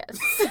hilarious.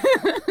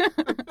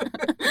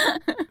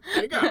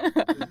 There you go.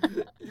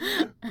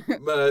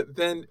 But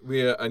then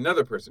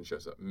another person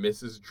shows up,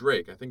 Mrs.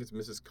 Drake. I think it's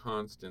Mrs.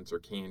 Constance or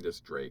Candace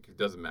Drake. It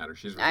doesn't matter.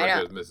 She's referred to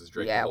as Mrs.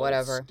 Drake. Yeah, the whole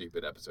whatever.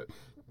 Stupid episode.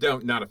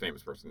 Not a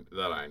famous person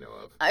that I know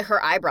of.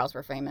 Her eyebrows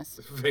were famous.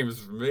 Famous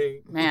for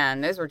me.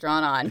 Man, those were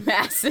drawn on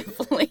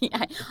massively.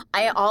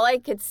 All I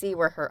could see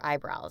were her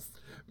eyebrows.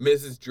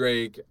 Mrs.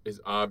 Drake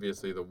is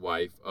obviously the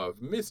wife of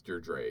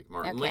Mr. Drake,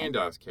 Martin Okay.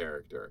 Landau's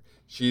character.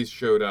 She's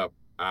showed up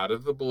out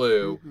of the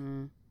blue.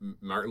 Mm-hmm.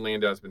 Martin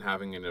Landau's been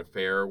having an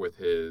affair with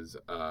his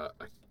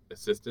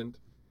assistant.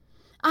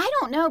 I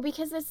don't know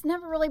because it's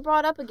never really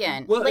brought up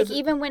again. Well, like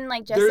even when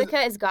like there's-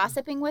 Jessica is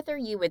gossiping with her,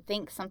 you would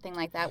think something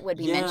like that would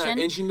be Yeah, mentioned.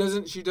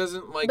 and she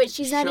doesn't like But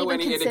she's not show even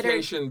any considered-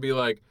 indication. Be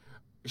like,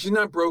 she's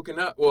not broken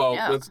up. Well,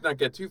 No. let's not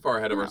get too far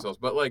ahead of No. ourselves.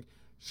 But like,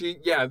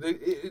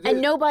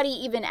 And nobody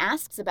even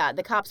asks about it.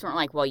 The cops weren't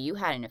like, "Well, you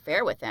had an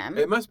affair with him."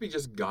 It must be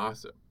just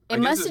gossip. I It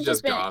guess must it's have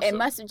just been. gossip. It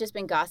must have just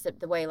been gossip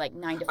the way like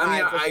 9 to 5 I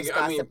mean, was just I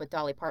gossip mean- with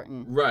Dolly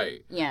Parton.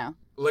 Right. You know.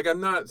 Like,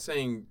 I'm not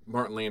saying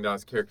Martin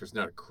Landau's character's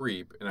not a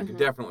creep, and I can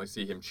definitely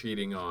see him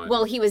cheating on.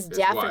 Well, he was his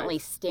definitely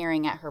wife.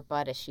 staring at her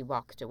butt as she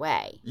walked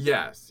away.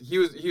 Yes, he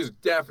was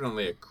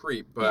definitely a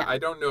creep, but Yeah. I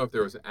don't know if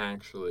there was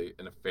actually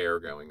an affair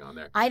going on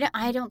there.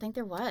 I don't think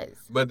there was.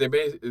 But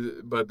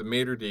but the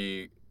maitre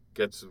d'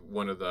 gets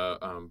one of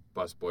the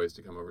bus boys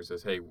to come over and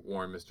says, "Hey,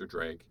 warn Mr.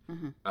 Drake.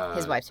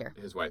 His wife's here."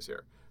 His wife's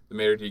here." The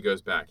maitre d'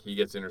 goes back. He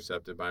gets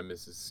intercepted by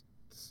Mrs.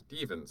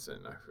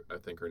 Stevenson. I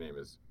think her name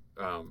is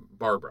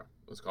Barbara.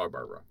 Let's call her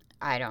Barbara.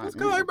 I don't. Let's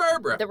call her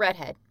Barbara. The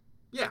redhead,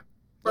 Yeah,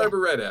 Barbara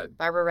Redhead.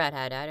 Barbara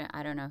Redhead.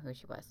 I don't know who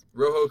she was.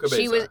 Rojo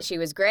Cabeza. She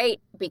was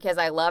great because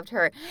I loved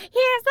her.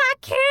 He's a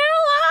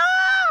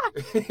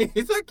killer.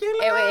 He's a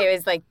killer. It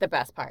was like the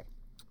best part.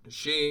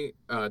 She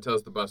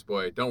tells the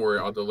busboy, "Don't worry,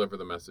 I'll deliver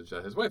the message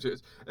that his wife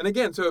is." And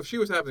again, so if she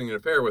was having an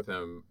affair with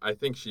him, I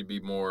think she'd be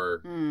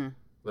more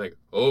like,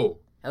 "Oh,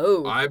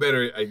 Oh, I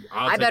better,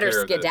 I'll I take better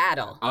care of this.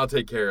 skedaddle. I'll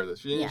take care of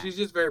this." Yeah. She's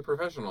just very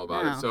professional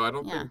about No, it, so I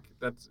don't yeah. think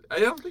that's. I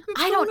don't think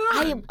that's. I going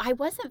don't. on. I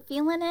wasn't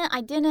feeling it.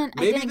 I didn't.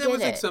 Maybe I didn't there get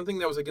was like it. something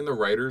that was like in the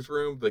writers'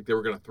 room, like they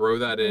were gonna throw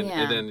that in,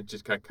 Yeah. and then it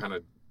just got kind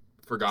of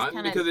forgotten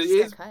kinda because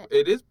just got cut.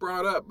 it is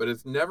brought up, but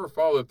it's never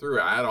followed through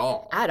at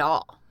all. At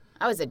all.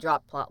 I was a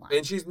drop plot line.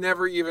 And she's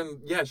never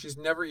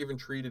even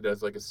treated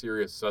as like a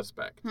serious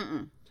suspect.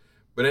 Mm-mm.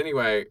 But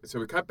anyway, so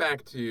we cut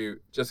back to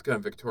Jessica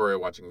and Victoria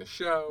watching the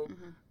show.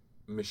 Mm-hmm.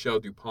 Michelle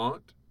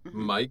DuPont,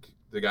 Mike,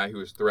 the guy who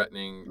was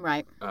threatening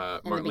Right.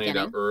 Martin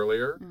Landau beginning.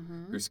 earlier,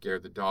 Mm-hmm. who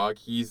scared the dog.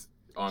 He's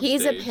on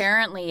He's stage.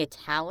 apparently a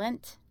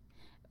talent.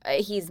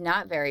 He's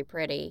not very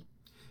pretty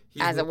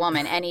He's- as a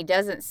woman, and he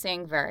doesn't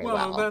sing very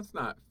well. that's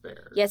not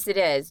fair. Yes, it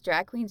is.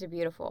 Drag queens are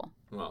beautiful.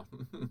 Well,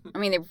 I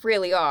mean, they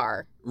really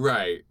are.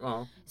 right.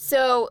 Well,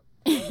 So.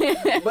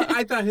 but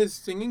I thought his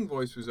singing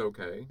voice was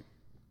okay.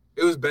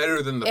 It was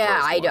better than the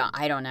Yeah, first one.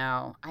 I don't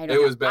know. It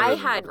know. was better I than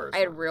the had first I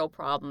had one. real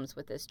problems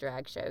with this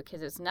drag show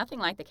because it's nothing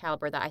like the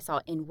caliber that I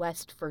saw in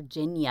West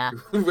Virginia.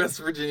 West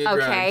Virginia Okay.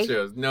 drag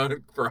shows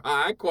known for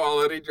high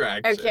quality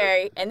drag shows.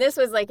 Okay, and this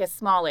was like a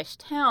smallish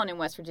town in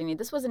West Virginia.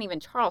 This wasn't even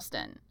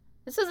Charleston.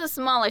 This was a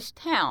smallish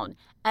town,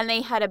 and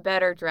they had a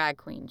better drag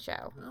queen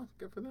show. Well,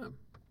 good for them.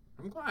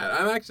 I'm glad.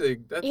 I'm actually.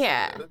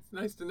 That's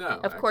nice to know.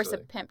 Of course, a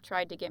actually. pimp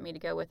tried to get me to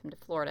go with him to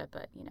Florida,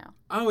 but you know.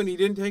 Oh, and he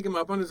didn't take him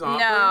up on his offer?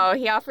 No,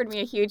 he offered me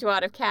a huge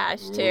wad of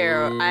cash too.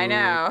 I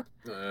know,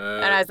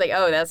 and I was like,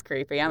 "Oh, that's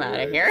creepy. I'm out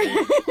of here."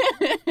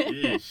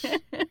 Yeesh.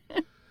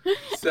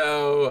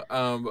 So,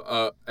 I'm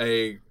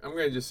going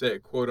to just say a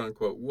quote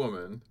unquote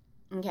woman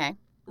Okay,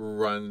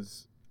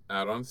 runs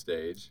out on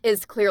stage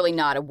is clearly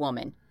not a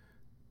woman.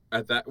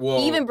 at that.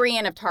 Well, Even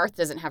Brienne of Tarth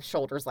doesn't have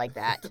shoulders like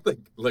that.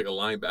 like a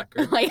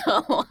linebacker. Like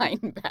a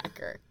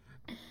linebacker.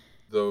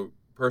 The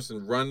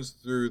person runs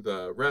through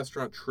the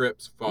restaurant,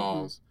 trips,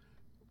 falls,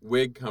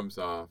 wig comes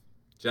off.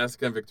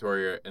 Jessica and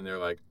Victoria, and they're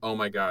like, "Oh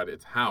my God,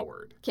 it's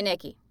Howard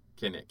Kaneki.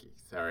 Kinnicky."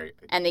 Sorry.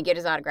 And they get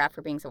his autograph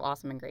for being so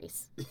awesome in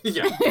Greece.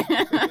 Yeah.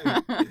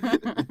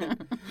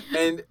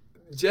 And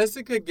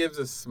Jessica gives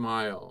a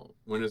smile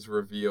when it's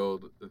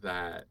revealed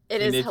that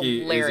It is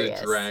Kinnicky hilarious.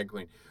 is a drag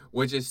queen,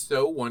 which is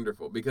so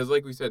wonderful because,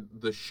 like we said,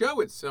 the show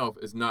itself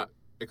is not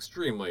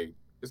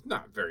it's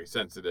not very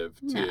sensitive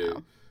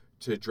No.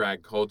 to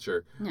drag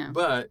culture, No.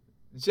 but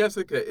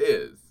Jessica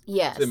is.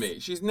 Yes. To me,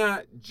 she's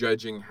not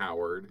judging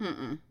Howard.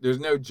 Mm-mm. There's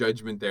no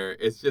judgment there.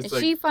 It's just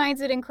like She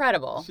finds it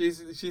incredible. she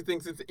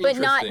thinks it's But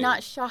interesting,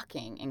 not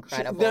shocking, She's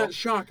incredible. not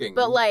shocking,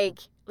 But like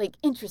like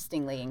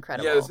interestingly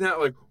incredible. Yeah, it's not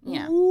like,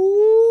 Yeah.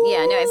 "Ooh."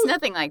 Yeah, no, it's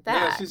nothing like No,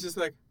 that. she's just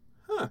like,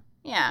 huh.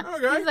 Yeah.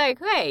 Okay. He's like,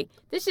 hey,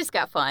 this just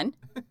got fun.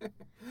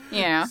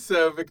 Yeah.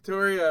 So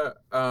Victoria,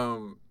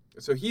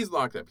 so he's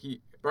locked up.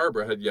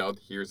 Barbara had yelled,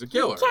 "Here's a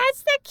killer." Catch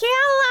the Catch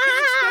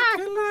the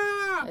killer!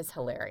 killer! It's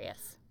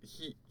hilarious.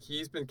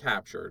 He's been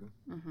captured,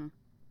 Mm-hmm.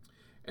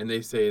 and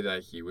they say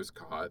that he was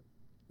caught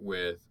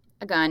with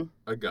A gun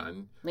a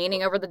gun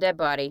leaning over the dead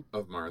body.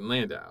 of Martin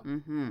Landau.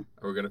 Mm-hmm.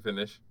 Are we gonna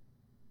finish?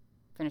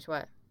 Finish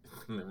what?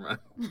 Never mind.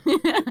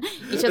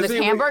 Each other's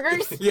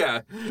hamburgers?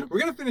 Yeah, we're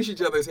gonna finish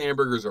each other's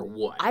hamburgers or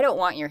what? I don't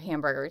want your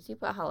hamburgers. You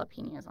put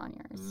jalapenos on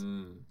yours.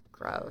 Mm.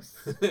 Gross.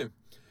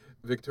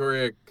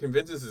 Victoria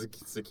convinces his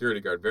security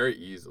guard very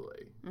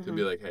easily to Mm-hmm.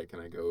 be like, "Hey, can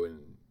I go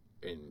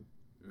and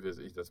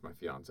visit? That's my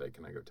fiance.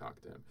 Can I go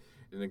talk to him?"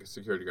 And the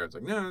security guard's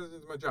like, "No, this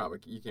is my job.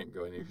 You can't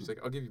go in here." She's like,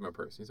 "I'll give you my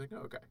purse." He's like,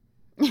 "Oh, okay."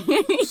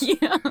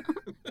 Yeah.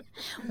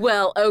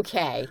 Well,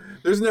 okay.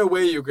 There's no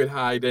way you could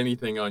hide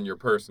anything on your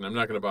person. I'm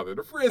not going to bother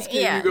to frisk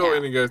you. Yeah, You go no.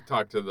 in and go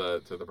talk to the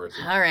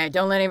person. All right.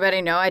 Don't let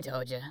anybody know I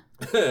told you.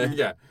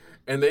 Yeah,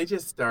 and they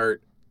just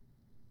start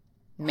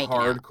Making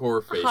out.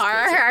 hardcore face kissing.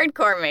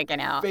 Hardcore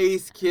making out.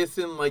 Face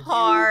kissing like you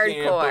Hardcore.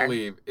 can't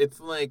believe. It's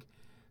like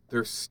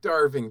they're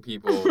starving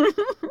people.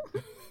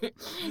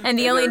 And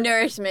the only they're-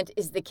 nourishment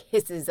is the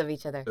kisses of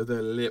each other.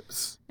 their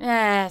lips.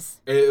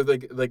 Yes.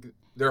 Like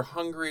they're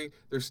hungry,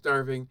 they're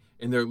starving,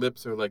 and their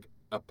lips are like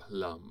a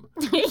plum.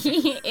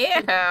 Ew.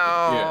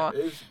 Yeah,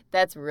 it's-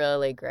 That's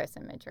really gross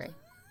imagery.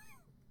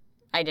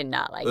 I did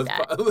not like Let's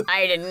that. fo-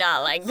 I did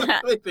not like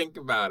that. really think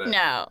about it.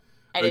 No.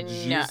 I A did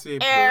not. juicy Ew,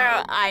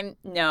 plum.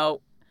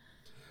 no.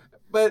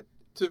 But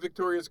to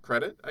Victoria's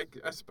credit,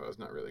 I suppose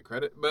not really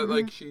credit, but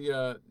like she's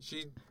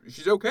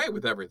okay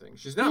with everything.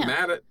 She's not Yeah.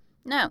 mad at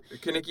No.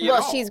 Kinnicky at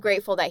Well, all. she's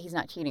grateful that he's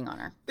not cheating on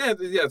her. Yeah,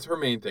 it's her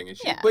main thing.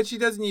 Yeah. But she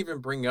doesn't even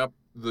bring up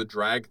the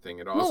drag thing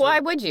at all. Well, So, why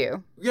would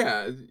you?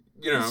 yeah,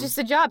 you know. It's just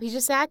a job. He's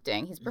just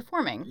acting. He's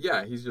performing.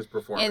 Yeah, he's just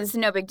performing. And it's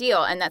no big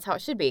deal, and that's how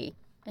it should be.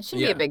 It shouldn't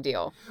be Yeah. a big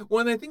deal.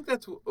 Well, and I think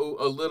that's a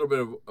little bit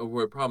of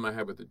a problem I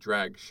have with the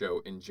drag show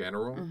in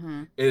general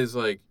Mm-hmm. is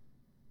like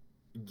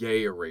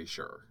gay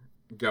erasure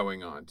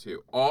going on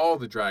too. All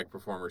the drag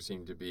performers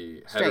seem to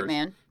be Straight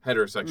man.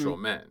 heterosexual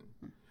men.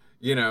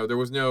 You know, there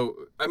was no.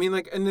 I mean,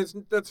 like, and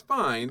that's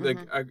fine. Like,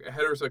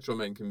 heterosexual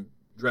men can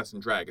dress in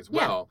drag as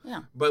well.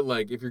 Yeah. But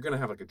like, if you're gonna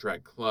have like a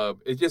drag club,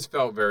 it just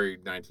felt very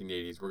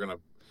 1980s. We're gonna.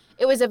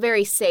 It was a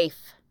very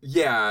safe.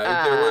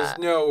 Yeah, there was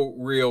no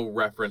real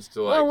reference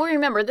to like. Well, we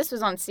remember this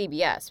was on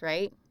CBS,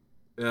 right?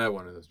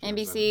 One of those.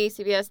 NBC,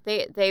 CBS.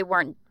 They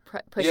weren't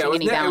pushing Yeah, it was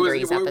any it was-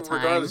 boundaries at the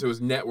time. Regardless, it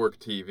was network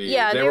TV.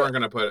 Yeah, they they were- weren't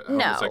going to put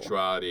No.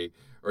 homosexuality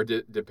or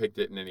depict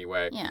it in any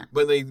way. Yeah.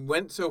 But they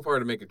went so far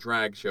to make a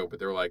drag show, but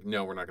they were like,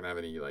 no, we're not going to have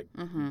any like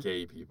Mm-hmm.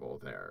 gay people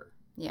there.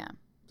 Yeah.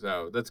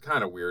 So that's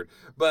kind of weird.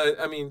 But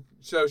I mean,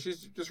 so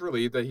she's just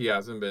relieved that he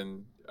hasn't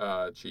been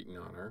cheating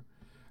on her.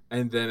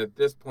 And then at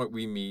this point,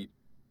 we meet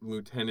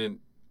Lieutenant.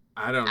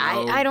 I don't know.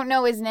 I don't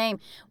know his name.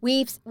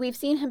 We've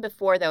seen him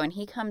before though, and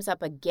he comes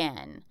up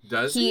again.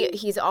 Does he?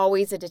 He's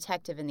always a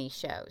detective in these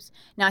shows.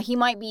 Now he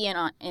might be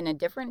in a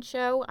different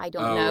show. I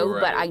don't Oh, know,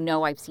 but right. I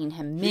know I've seen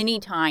him many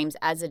times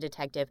as a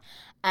detective,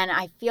 and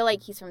I feel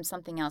like he's from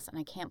something else, and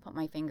I can't put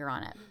my finger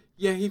on it.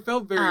 Yeah, he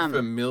felt very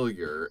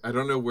familiar. I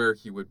don't know where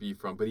he would be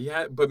from,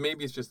 but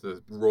maybe it's just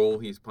the role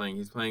he's playing.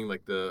 He's playing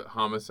like the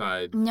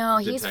homicide. No,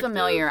 he's detective,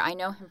 familiar. I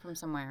know him from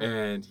somewhere.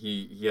 And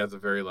he has a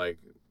very like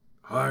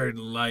hard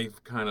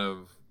life kind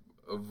of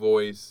a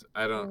voice.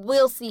 I don't.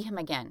 We'll see him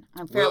again.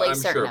 I'm fairly I'm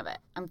certain sure. of it.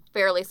 I'm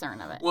fairly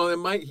certain of it. Well,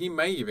 he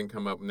might even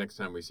come up next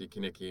time we see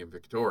Kinnicky and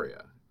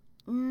Victoria.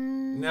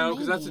 No,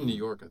 because that's in New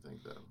York, I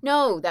think, though.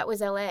 No, that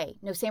was L.A.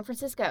 No, San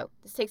Francisco.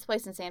 This takes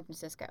place in San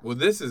Francisco. Well,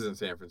 this is in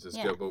San Francisco,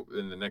 Yeah. but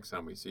in the next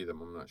time we see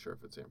them, I'm not sure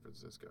if it's San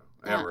Francisco.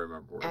 I don't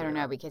remember where I don't they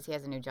know are. because he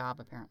has a new job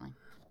apparently.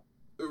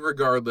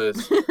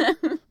 Regardless,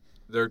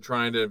 they're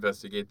trying to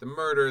investigate the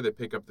murder. They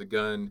pick up the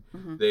gun.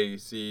 Mhm. They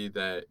see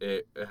that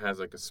it has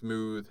like a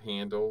smooth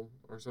handle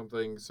or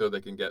something, so they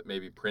can get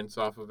maybe prints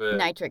off of it.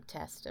 Nitric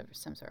test of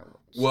some sort,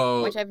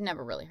 Well- which I've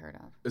never really heard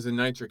of. It's a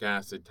nitric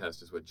acid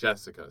test, is what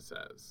Jessica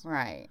says.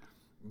 Right.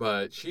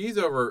 But she's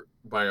over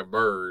by a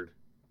bird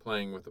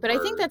playing with a But bird.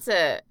 I think that's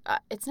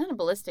it's not a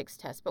ballistics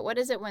test, but what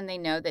is it when they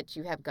know that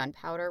you have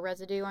gunpowder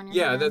residue on your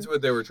Yeah, hand? that's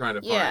what they were trying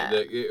to find. Yeah.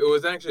 It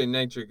was actually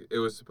nitric. It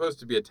was supposed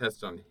to be a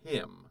test on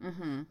him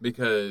Mm-hmm.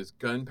 because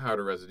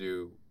gunpowder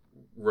residue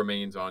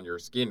remains on your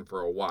skin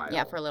for a while.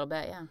 Yeah, for a little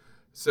bit, yeah.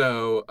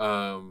 So,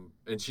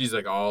 and she's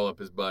like all up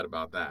his butt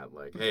about that.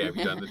 Like, hey, have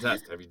you done the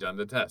test? Have you done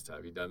the test?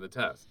 Have you done the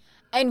test?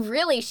 And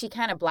really, she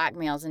kind of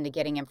blackmails into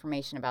getting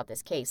information about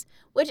this case,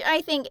 which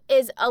I think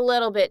is a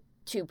little bit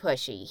too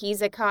pushy.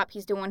 He's a cop.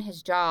 He's doing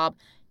his job.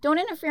 Don't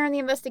interfere in the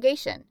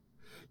investigation.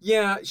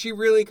 Yeah, she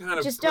really kind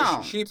of Just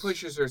don't. She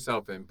pushes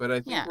herself in, but I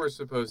think Yeah. we're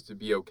supposed to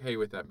be okay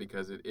with that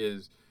because it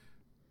is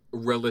a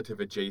relative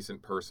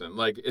adjacent person.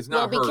 Like, it's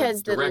Well, not her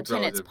because the direct lieutenant's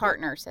relative, but-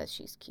 partner says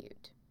she's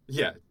cute.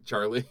 Yeah,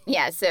 Charlie.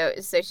 Yeah, so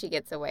she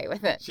gets away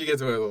with it She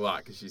gets away with a lot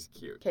because she's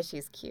cute. because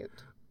she's cute.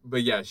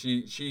 But yeah,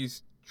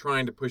 she's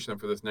trying to push them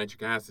for this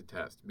nitric acid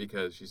test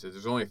because she says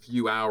there's only a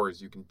few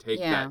hours you can take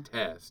that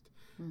test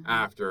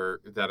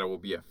after that it will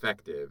be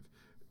effective.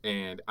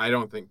 And I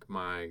don't think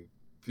my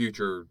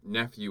future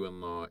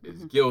nephew-in-law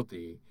is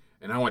guilty,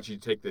 and I want you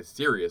to take this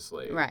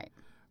seriously. Right.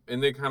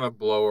 And they kind of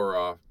blow her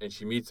off, and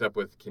she meets up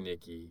with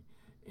Kaneki,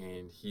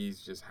 and he's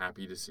just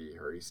happy to see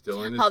her. He's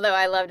still in his... Although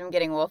I loved him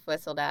getting wolf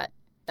whistled at.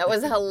 That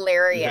was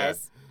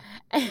hilarious.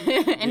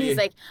 And he's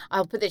like,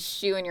 I'll put this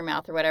shoe in your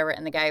mouth or whatever.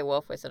 And the guy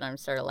wolf whistled at him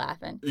started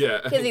laughing. Yeah.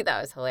 Because he thought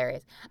it was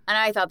hilarious. And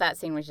I thought that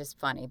scene was just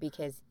funny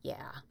because,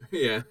 Yeah.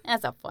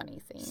 That's a funny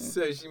scene.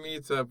 So she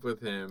meets up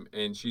with him,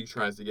 and she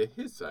tries to get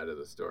his side of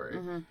the story.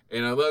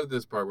 And I love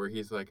this part where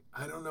he's like,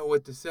 I don't know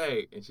what to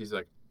say. And she's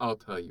like, I'll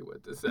tell you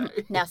what to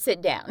say. Now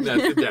sit down. Now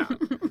sit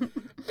down.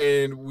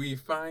 And we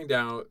find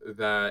out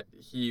that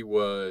he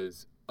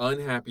was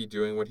unhappy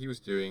doing what he was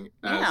doing.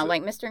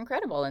 Like Mr.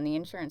 Incredible in the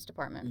insurance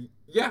department.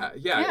 Yeah,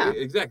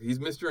 exactly. He's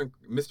Mr.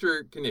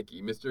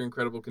 Kaneki, Mr.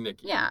 Incredible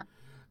Kaneki. Yeah.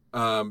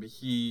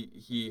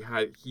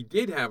 He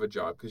did have a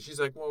job because she's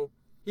like, well,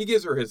 he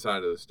gives her his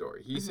side of the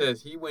story. He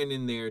says he went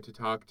in there to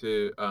talk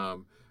to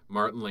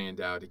Martin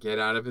Landau to get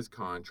out of his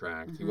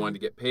contract. He wanted to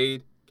get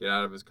paid, get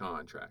out of his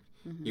contract.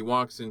 He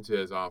walks into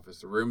his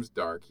office. The room's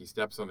dark. He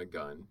steps on a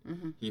gun.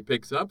 He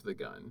picks up the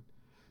gun.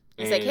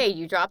 He's like, hey,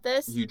 you drop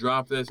this? You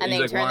drop this. And he's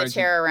they like, turn the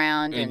chair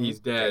around. And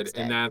he's dead.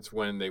 And that's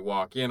when they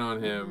walk in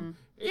on him.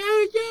 Yeah,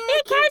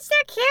 catch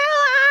the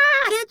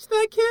killer! Catch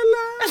the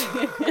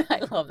killer!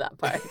 I love that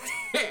part.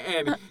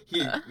 And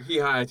he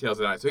hightails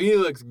it out. So he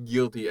looks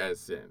guilty as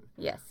sin.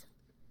 Yes.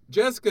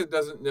 Jessica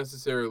doesn't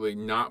necessarily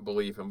not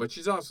believe him, but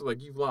she's also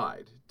like, you've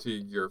lied to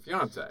your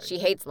fiance. She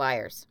hates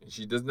liars.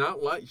 She does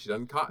not lie. She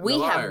doesn't cotton We to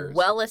liars. have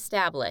well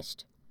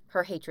established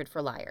her hatred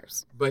for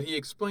liars. But he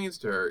explains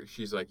to her,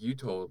 she's like, you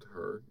told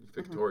her,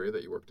 Victoria,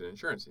 that you worked in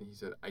insurance. And he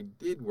said, I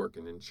did work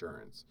in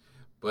insurance,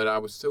 but I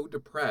was so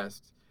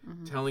depressed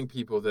telling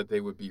people that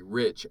they would be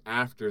rich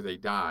after they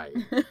died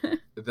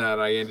that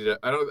I ended up,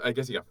 I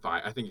guess he got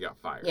fired. I think he got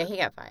fired. Yeah, he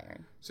got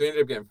fired. So he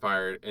ended up getting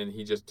fired, and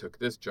he just took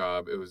this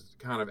job. It was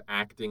kind of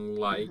acting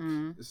like,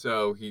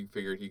 so he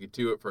figured he could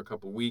do it for a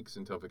couple weeks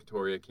until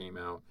Victoria came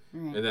out.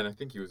 And then I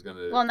think he was going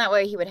to... Well, and that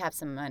way he would have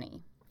some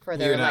money for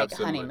their, like,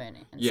 honeymoon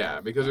and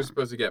stuff. Because they're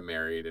supposed to get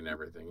married and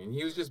everything. And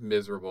he was just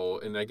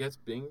miserable. And I guess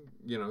being,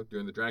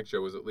 doing the drag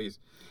show was at least...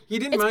 He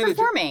didn't mind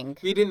performing.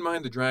 He didn't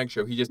mind the drag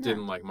show. He just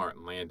didn't like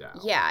Martin Landau.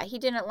 Yeah, he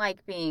didn't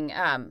like being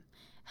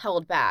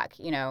held back,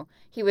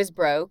 He was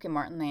broke, and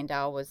Martin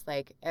Landau was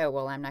like, oh,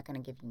 well, I'm not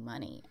going to give you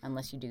money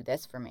unless you do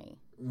this for me.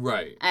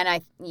 Right.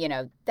 And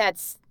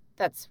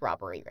that's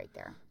robbery right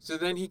there. So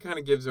then he kind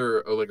of gives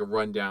her a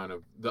rundown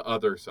of the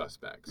other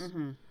suspects.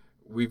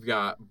 We've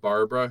got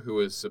Barbara,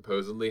 who is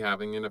supposedly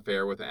having an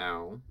affair with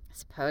Al.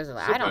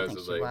 Supposedly. I don't think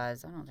she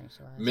was.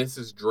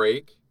 Mrs.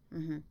 Drake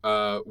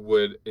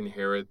would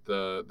inherit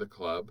the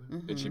club,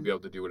 and she'd be able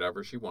to do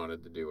whatever she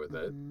wanted to do with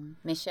it.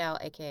 Michelle,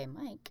 a.k.a.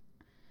 Mike.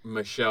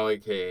 Michelle,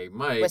 a.k.a.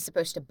 Mike. Was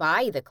supposed to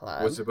buy the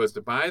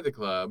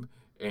club.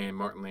 And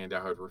Martin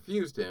Landau had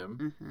refused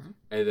him.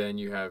 And then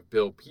you have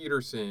Bill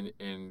Peterson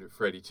and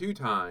Freddie Two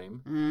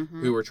Time,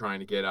 who were trying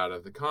to get out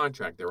of the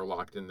contract. They were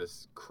locked in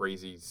this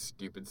crazy,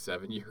 stupid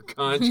 7-year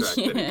contract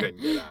that he couldn't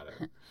get out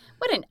of.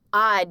 What an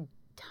odd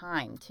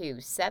time,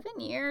 too. 7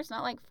 years?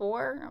 Not like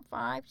 4 or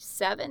 5?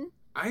 7?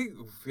 I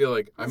feel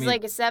like, it's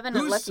like a 7,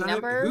 a lucky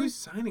number. Who's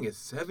signing a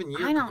 7-year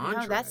contract? I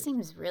don't know. That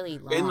seems really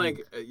long. And,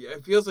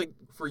 it feels like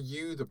for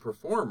you, the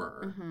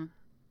performer...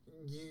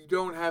 You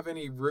don't have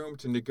any room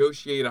to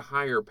negotiate a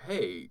higher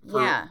pay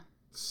for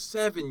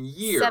 7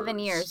 years. 7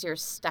 years, you're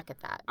stuck at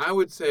that. I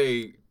would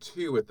say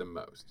 2 at the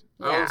most.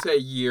 Yeah. I would say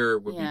a year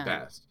would be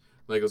best.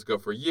 Let's go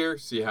for a year,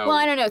 see how... Well,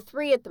 I don't know,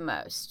 3 at the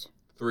most.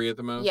 3 at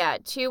the most? Yeah,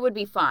 2 would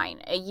be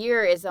fine. A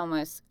year is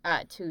almost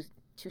too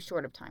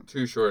short of time.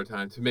 Too short of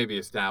time to maybe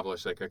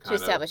establish a kind of... To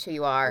establish who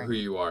you are.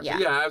 Yeah.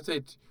 So, I would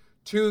say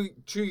 2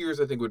 years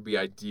I think would be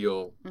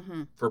ideal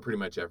for pretty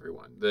much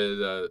everyone.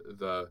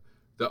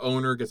 The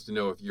owner gets to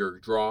know if you're a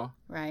draw.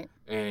 Right.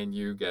 And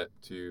you get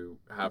to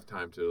have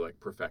time to,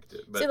 perfect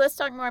it. But, let's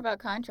talk more about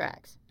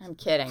contracts. I'm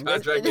kidding.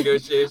 Contract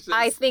negotiations?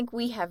 I think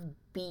we have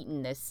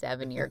beaten this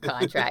 7-year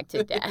contract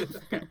to death.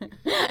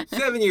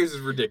 7 years is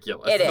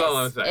ridiculous. It is. That's all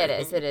I'm saying.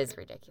 It is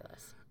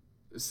ridiculous.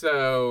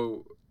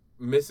 So,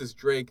 Mrs.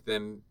 Drake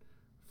then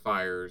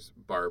fires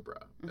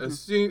Barbara.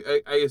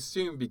 I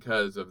assume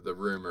because of the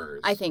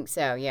rumors. I think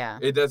so, yeah.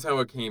 That's how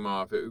it came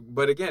off.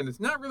 But again, it's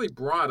not really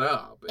brought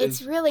up.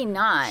 It's really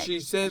not. She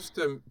says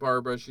to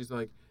Barbara, she's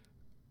like,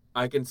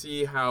 I can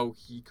see how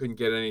he couldn't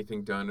get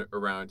anything done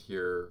around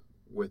here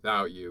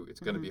without you.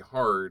 It's going to be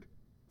hard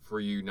for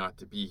you not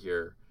to be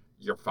here.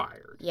 You're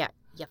fired. Yeah,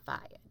 you're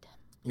fired.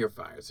 You're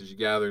fired. So she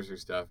gathers her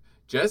stuff.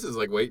 Jess is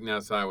waiting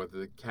outside with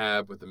the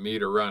cab with the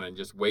meter running,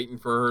 just waiting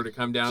for her to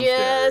come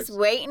downstairs. Just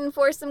waiting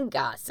for some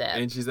gossip.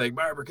 And she's like,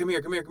 Barbara, come here.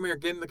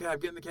 Get in the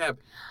cab.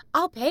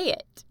 I'll pay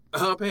it.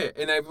 I'll pay it.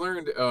 And I've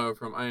learned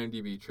from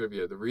IMDb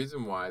trivia, the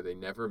reason why they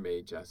never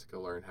made Jessica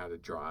learn how to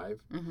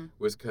drive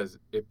was because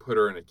it put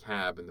her in a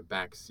cab in the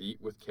back seat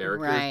with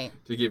characters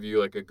to give you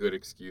like a good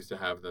excuse to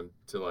have them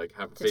to like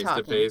have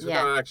face-to-face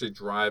without actually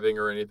driving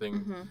or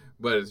anything.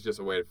 But it's just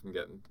a way from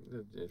getting.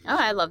 Oh,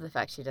 I love the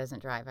fact she doesn't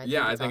drive.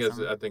 I think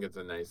it's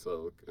a nice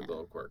little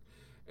quirk.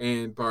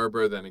 And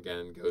Barbara then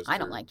again goes. I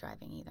don't like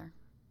driving either.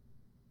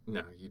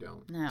 No, you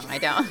don't. No, I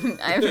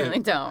don't. I really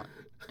don't.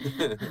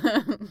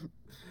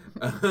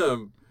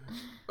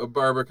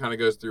 Barbara kind of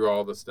goes through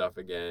all the stuff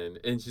again,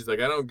 and she's like,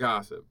 I don't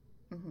gossip,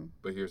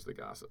 but here's the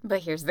gossip.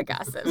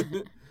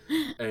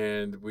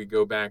 And we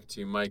go back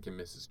to Mike and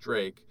Mrs.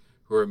 Drake,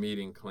 who are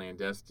meeting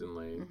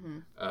clandestinely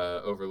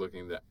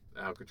overlooking the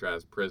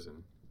Alcatraz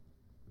prison,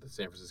 the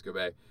San Francisco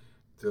Bay.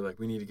 They're like,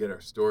 we need to get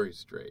our stories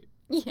straight.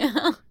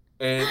 Yeah.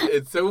 And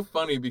it's so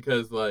funny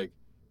because, like,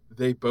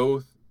 they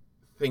both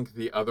think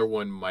the other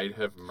one might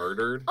have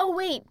murdered. Oh,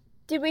 wait.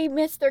 Did we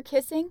miss their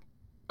kissing?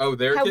 Oh,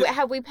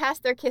 have we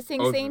passed their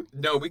kissing scene?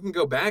 No, we can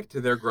go back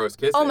to their gross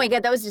kissing. Oh, my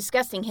God. That was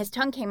disgusting. His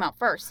tongue came out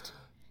first.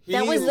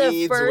 That was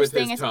the first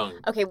thing. Tongue.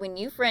 Okay, when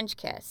you French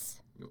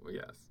kiss.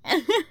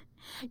 Yes.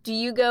 Do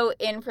you go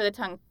in for the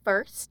tongue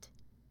first?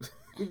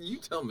 You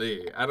tell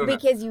me. I don't know.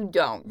 Because you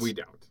don't. We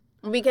don't.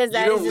 Because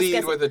that is disgusting. You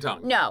don't lead with the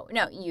tongue. No,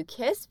 you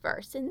kiss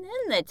first and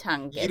then the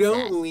tongue gets You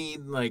don't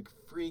lead like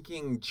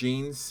freaking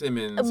Gene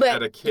Simmons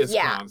at a Kiss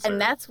concert. And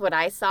that's what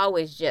I saw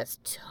was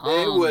just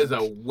tongue. It was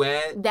a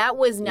wet, that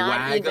was not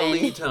waggly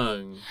even,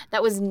 tongue.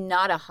 That was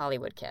not a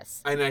Hollywood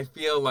kiss. And I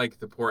feel like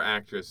the poor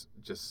actress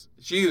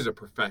she was a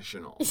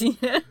professional.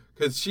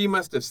 Because she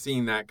must have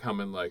seen that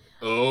coming like,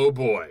 oh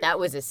boy. That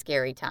was a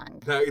scary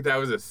tongue. That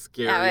was a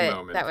scary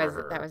moment for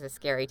her. That was a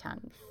scary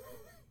tongue.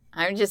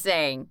 I'm just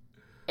saying.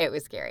 It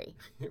was scary.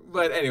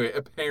 But anyway,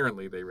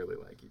 apparently they really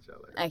like each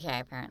other. Okay,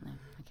 apparently.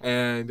 Okay.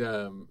 And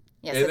so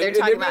they're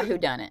talking about who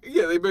done it.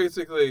 Yeah,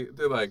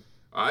 they're like,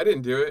 oh, I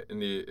didn't do it,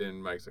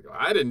 and Mike's like, oh,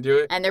 I didn't do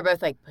it. And they're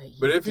both like,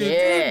 but if you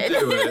did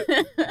do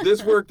it,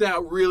 this worked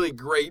out really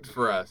great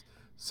for us.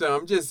 So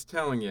I'm just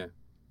telling you,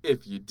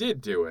 if you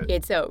did do it,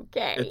 it's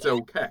okay. It's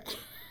okay.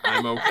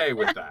 I'm okay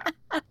with that.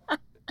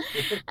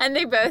 And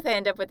they both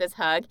end up with this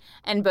hug,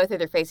 and both of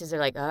their faces are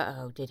like,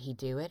 uh-oh, did he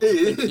do it?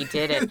 I think he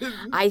did it.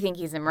 I think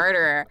he's a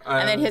murderer.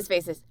 And then his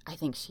face is, I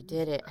think she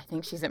did it. I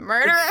think she's a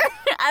murderer,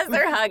 as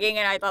they're hugging,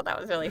 and I thought that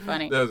was really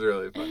funny. That was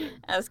really funny.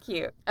 That was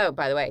cute. Oh,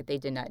 by the way, they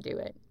did not do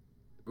it.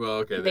 Well,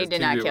 okay. They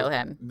did not kill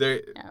him. No.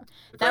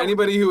 For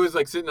anybody who was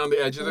like sitting on the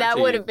edge of their teeth. That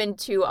would have been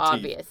too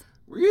obvious.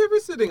 Were you ever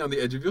sitting on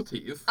the edge of your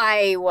teeth?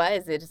 I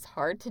was. It is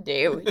hard to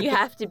do. You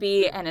have to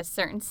be in a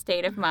certain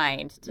state of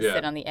mind to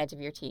sit on the edge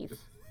of your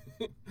teeth.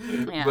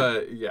 Yeah.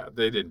 But yeah,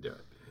 they didn't do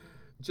it.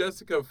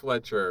 Jessica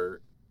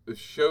Fletcher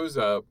shows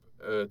up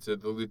to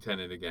the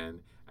lieutenant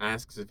again,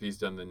 asks if he's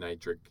done the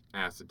nitric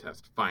acid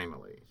test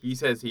finally. He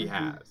says he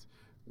has.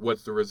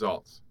 What's the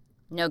results?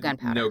 No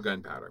gunpowder. No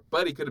gunpowder.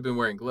 But he could have been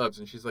wearing gloves.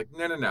 And she's like,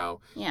 no.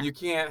 Yeah. You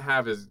can't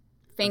have his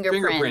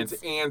fingerprints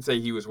and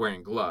say he was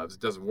wearing gloves.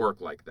 It doesn't work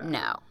like that.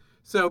 No.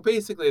 So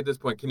basically at this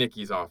point,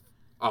 Kanicki's off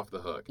the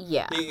hook.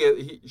 Yeah.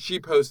 She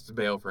posts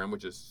bail for him,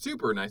 which is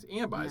super nice,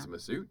 and buys him a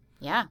suit.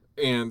 Yeah.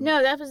 And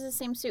no, that was the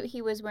same suit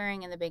he was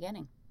wearing in the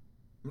beginning.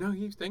 No,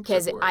 he thinks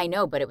because I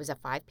know, but it was a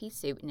 5-piece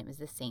suit, and it was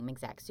the same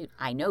exact suit.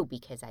 I know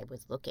because I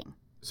was looking.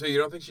 So you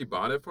don't think she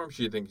bought it for him?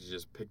 She thinks she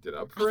just picked it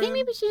up for him? I think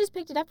maybe she just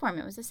picked it up for him.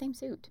 It was the same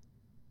suit.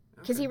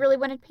 Because he really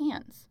wanted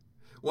pants.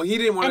 Well, he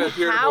didn't want to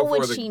appear. And how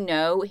would she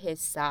know his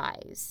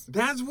size?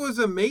 That was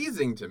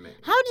amazing to me.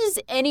 How does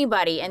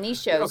anybody in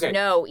these shows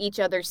know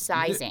each other's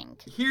sizing?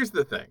 Here's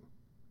the thing.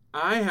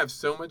 I have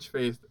so much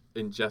faith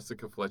in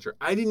Jessica Fletcher.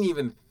 I didn't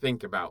even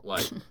think about,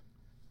 like,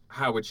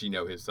 how would she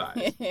know his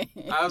size?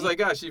 I was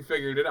like, she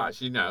figured it out.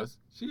 She knows.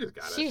 She just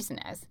got it. She just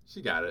knows.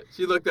 She got it.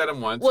 She looked at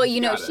him once. Well,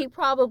 she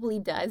probably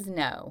does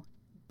know.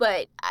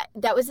 But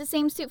that was the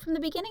same suit from the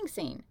beginning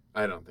scene.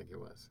 I don't think it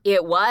was.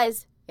 It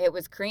was. It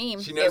was cream.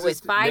 It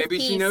was 5-piece. Maybe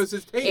she knows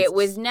his taste. It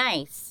was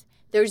nice.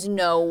 There's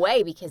no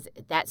way because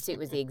that suit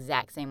was the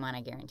exact same one,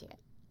 I guarantee it.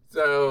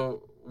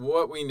 So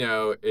what we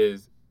know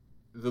is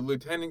the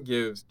lieutenant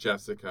gives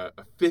Jessica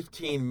a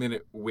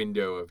 15-minute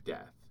window of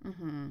death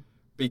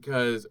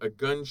because a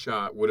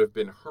gunshot would have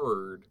been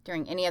heard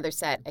during any other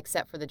set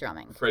except for the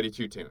drumming. Freddie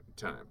Two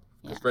Time,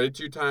 because Freddie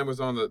Two Time was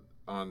on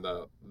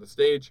the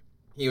stage.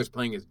 He was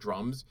playing his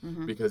drums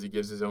because he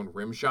gives his own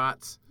rim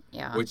shots,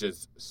 which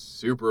is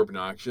super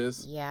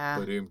obnoxious. Yeah.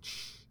 Ba-doom.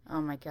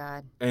 Oh my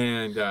God.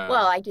 And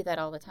well, I do that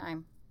all the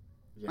time.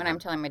 Yeah. When I'm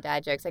telling my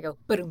dad jokes, I go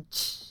ba-doom.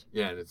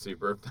 Yeah, and it's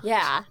super obnoxious.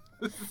 Yeah.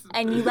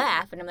 And you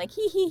laugh, and I'm like,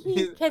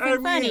 hee, because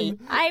I'm funny.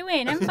 I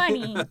win, I'm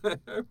funny.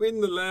 I win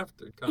the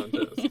laughter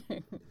contest.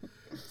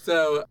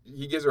 So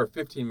he gives her a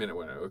 15-minute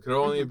window. It could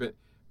only have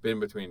been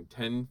between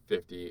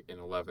 10:50 and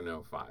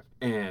 11:05.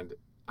 And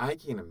I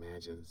can't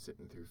imagine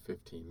sitting through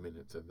 15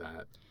 minutes of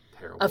that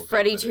terrible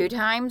Freddie Two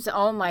Times?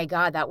 Oh, my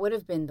God, that would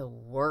have been the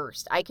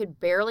worst. I could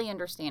barely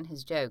understand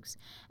his jokes.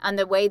 And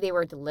the way they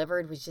were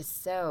delivered was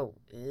just so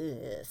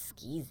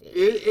skeezy.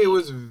 It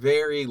was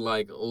very,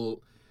 like...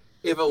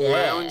 if a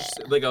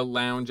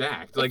lounge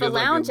act. If a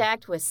lounge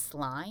act was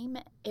slime,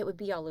 it would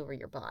be all over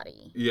your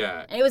body.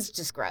 Yeah. And it was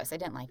just gross. I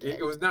didn't like it.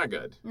 It was not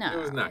good. No. It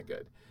was not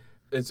good.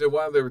 And so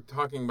while they were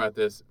talking about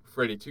this,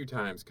 Freddy Two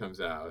Times comes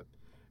out,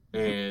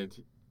 and,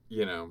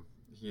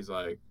 he's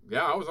like,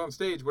 yeah, I was on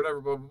stage, whatever,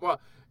 blah, blah, blah.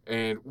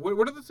 And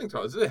what are the things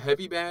called? Is it a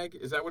heavy bag?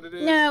 Is that what it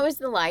is? No, it was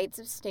the lights,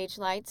 of stage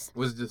lights.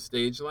 Was it the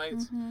stage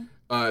lights?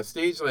 Mm-hmm.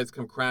 Stage lights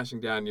come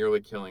crashing down, nearly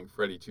killing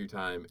Freddy Two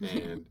Time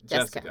and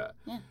Jessica.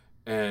 Yeah.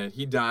 And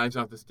he dives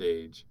off the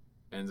stage,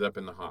 ends up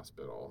in the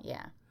hospital.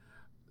 Yeah.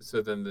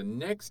 So then the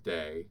next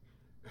day,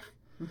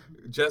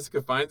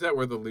 Jessica finds out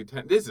where the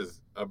lieutenant. This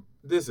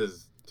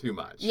is too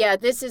much. Yeah,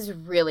 this is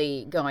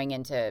really going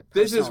into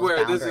This is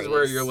where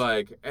boundaries. you're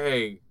like,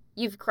 hey,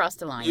 you've crossed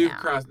the line.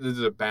 This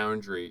is a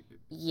boundary.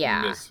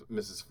 Yeah.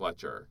 Mrs.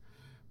 Fletcher.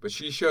 But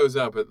she shows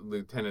up at the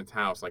lieutenant's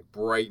house like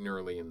bright and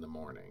early in the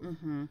morning.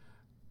 Mm-hmm.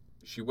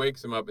 She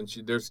wakes him up, and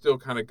they're still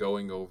kind of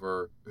going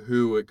over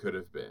who it could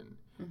have been.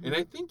 Mm-hmm. And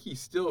I think he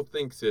still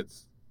thinks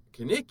it's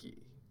Kenickie,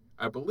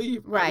 I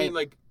believe. Right. I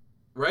mean,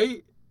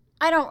 right?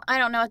 I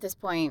don't know at this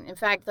point. In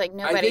fact,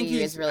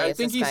 nobody is really a suspect. I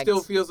think he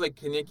still feels like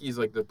Kenickie's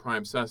the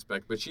prime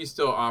suspect, but she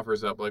still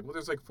offers up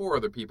there's 4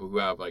 other people who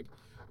have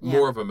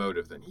more of a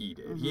motive than he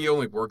did. Mm-hmm. He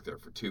only worked there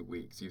for 2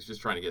 weeks. He was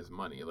just trying to get his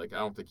money. I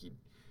don't think he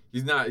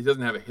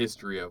doesn't have a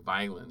history of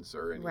violence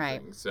or anything.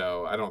 Right.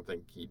 So I don't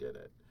think he did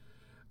it.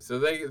 So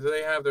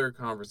they have their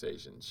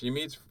conversation. She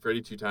meets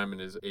Freddy Two Time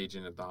and his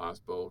agent at the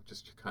hospital,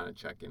 just kind of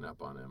checking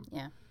up on him.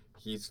 Yeah.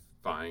 He's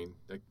fine.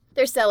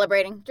 They're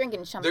celebrating,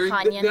 drinking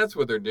champagne. That's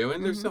what they're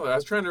doing. They're celebrating. I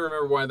was trying to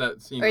remember why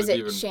that scene was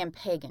even... Or is it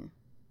champagne?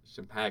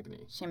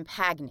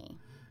 Champagne.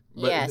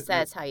 Yes,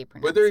 that's how you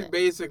pronounce it. But they're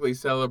basically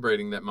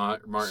celebrating that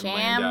Martin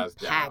Landau's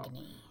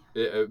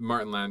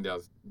Martin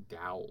Landau's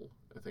dowel.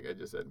 I think I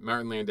just said.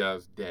 Martin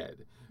Landau's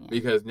dead. Yeah.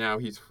 Because now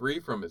he's free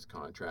from his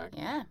contract.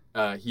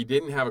 Yeah. He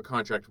didn't have a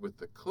contract with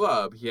the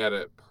club. He had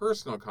a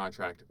personal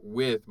contract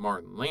with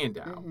Martin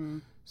Landau. Mm-hmm.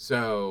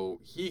 So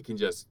he can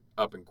just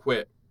up and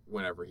quit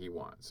whenever he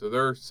wants. So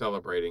they're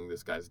celebrating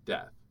this guy's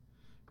death.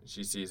 And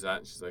she sees that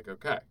and she's like,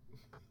 okay.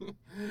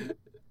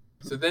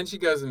 So then she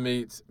goes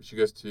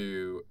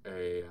to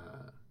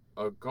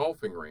a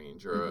golfing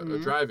range or a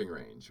driving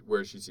range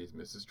where she sees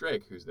Mrs.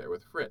 Drake, who's there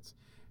with Fritz.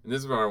 And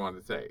this is what I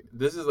wanted to say.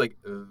 This is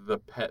the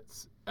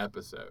Pets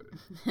episode.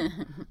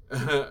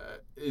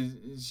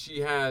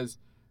 She has,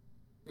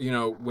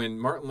 when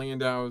Martin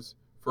Landau's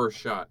first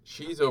shot,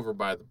 she's over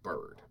by the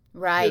bird.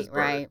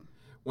 Right.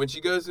 When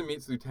she goes and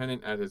meets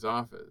Lieutenant at his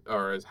office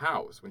or his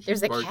house,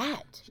 there's a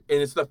cat,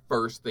 and it's the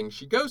first thing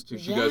she goes to.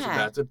 She goes,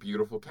 "That's a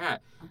beautiful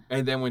cat."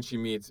 And then when she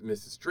meets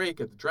Mrs. Drake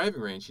at the driving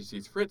range, she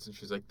sees Fritz, and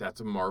she's like, "That's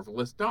a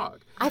marvelous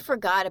dog." I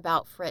forgot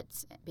about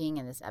Fritz being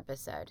in this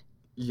episode.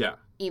 Yeah.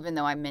 Even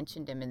though I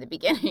mentioned him in the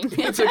beginning.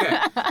 It's okay.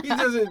 He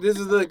doesn't. This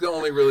is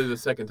only really the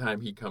second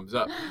time he comes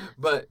up.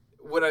 But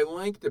what I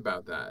liked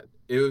about that,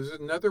 it was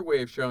another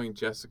way of showing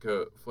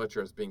Jessica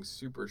Fletcher as being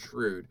super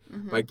shrewd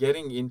by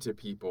getting into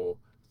people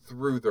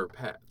through their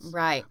pets.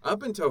 Right.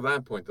 Up until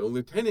that point, the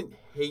lieutenant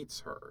hates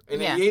her. And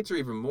he hates her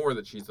even more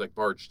that she's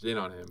barged in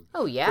on him.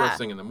 Oh, yeah. First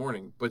thing in the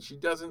morning. But she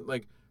doesn't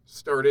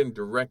start in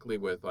directly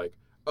with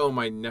oh,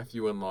 my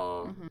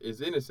nephew-in-law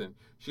is innocent.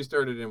 She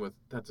started in with,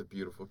 that's a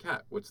beautiful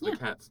cat. What's the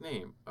cat's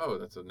name? Oh,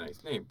 that's a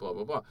nice name, blah,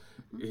 blah, blah.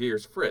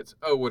 Here's Fritz.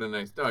 Oh, what a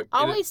nice dog.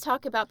 Always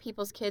talk about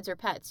people's kids or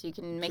pets. You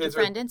can make a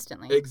friend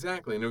instantly.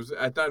 Exactly. And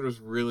I thought it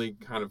was really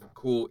kind of a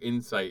cool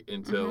insight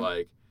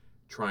into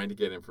trying to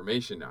get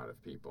information out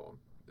of people.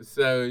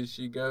 So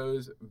she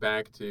goes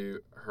back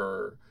to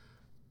her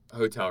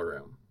hotel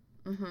room,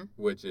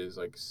 which is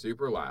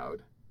super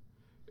loud.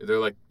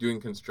 They're doing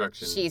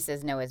construction. She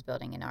says Noah's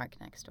building an ark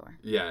next door.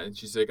 Yeah, and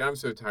she's like, I'm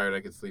so tired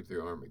I could sleep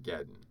through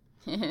Armageddon.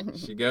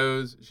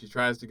 She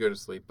tries to go to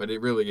sleep, but it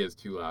really is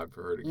too loud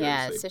for her to go to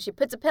sleep. Yeah, so she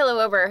puts a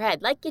pillow over her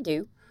head, like you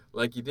do.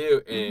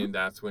 And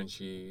that's when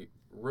she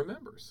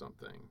remembers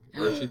something,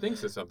 or she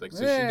thinks of something. So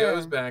she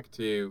goes back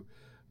to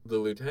the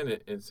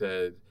lieutenant and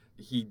said,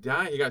 he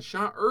got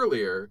shot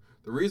earlier.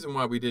 The reason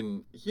why we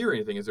didn't hear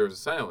anything is there was a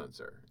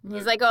silencer.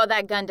 He's like, oh,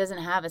 that gun doesn't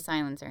have a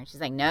silencer. And she's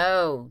like,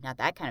 no, not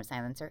that kind of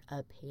silencer.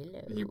 A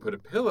pillow. You put a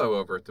pillow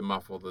over it to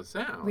muffle the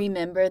sound.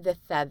 Remember the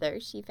feather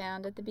she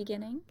found at the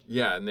beginning?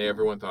 Yeah, and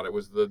everyone thought it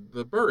was the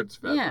bird's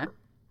feather. Yeah.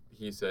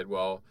 He said,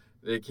 well,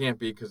 it can't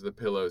be because the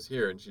pillow's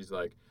here. And she's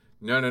like,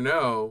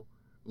 no.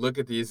 Look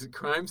at these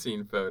crime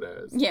scene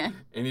photos. Yeah.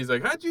 And he's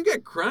like, how'd you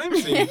get crime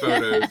scene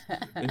photos?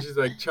 And she's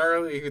like,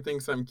 Charlie, who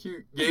thinks I'm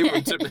cute, gave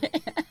them to me.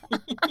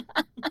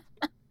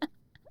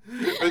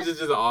 Which is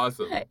just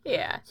awesome.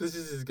 Yeah. So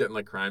she's just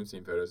getting crime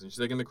scene photos. And she's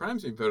like, in the crime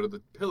scene photo,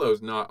 the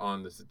pillow's not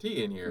on the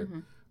settee in here,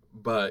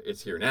 but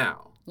it's here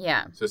now.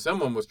 Yeah. So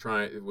someone was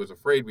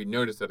afraid we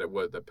noticed that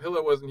the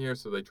pillow wasn't here,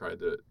 so they tried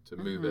to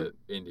move it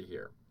into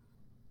here.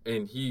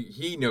 And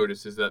he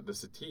notices that the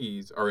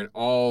settees are in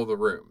all the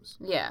rooms.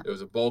 Yeah. It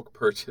was a bulk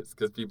purchase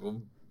because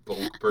people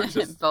bulk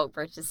purchase. Bulk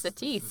purchase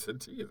settees.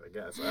 Settees, I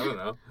guess. I don't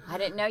know. I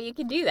didn't know you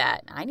could do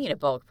that. I need a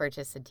bulk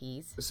purchase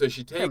settees. So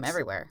she takes them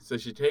everywhere. So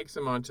she takes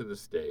him onto the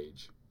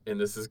stage, and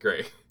this is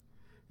great.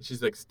 And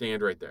she's like,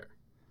 stand right there.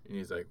 And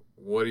he's like,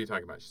 what are you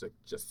talking about? She's like,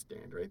 just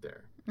stand right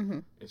there. Mm-hmm.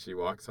 And she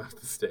walks off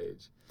the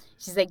stage.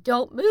 She's like,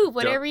 don't move,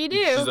 whatever you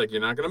do. She's like,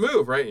 you're not going to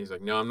move, right? And he's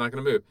like, no, I'm not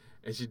going to move.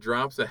 And she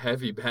drops a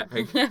heavy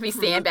bag. Heavy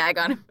sandbag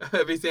on him. A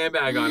heavy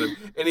sandbag on him.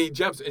 And he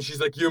jumps, and she's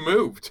like, you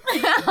moved.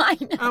 I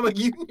know. I'm like,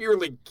 you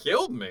nearly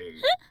killed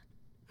me.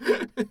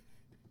 And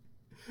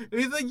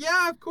he's like,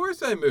 yeah, of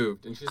course I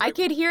moved. And she's like, I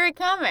could hear it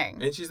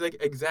coming. And she's like,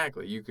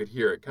 exactly, you could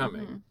hear it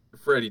coming. Mm-hmm.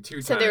 Freddy 2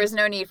 times. So there was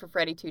no need for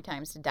Freddy 2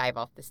 times to dive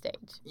off the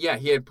stage. Yeah,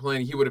 he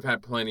would have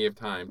had plenty of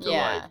time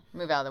to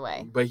move out of the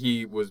way. But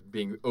he was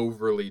being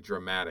overly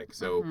dramatic.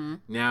 So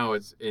now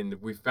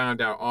we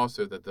found out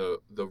also that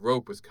the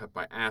rope was cut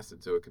by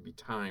acid, so it could be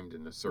timed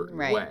in a certain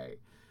way.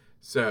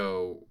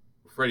 So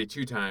Freddy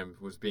 2 times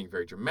was being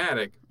very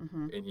dramatic,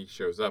 and he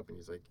shows up and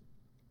he's like,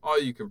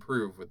 all you can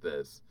prove with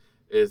this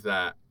is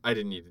that I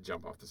didn't need to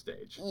jump off the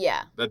stage.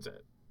 Yeah. That's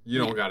it. You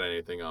don't got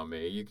anything on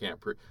me. You can't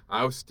prove.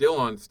 I was still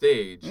on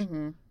stage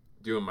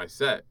doing my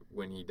set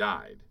when he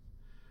died.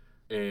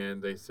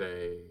 And they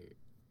say,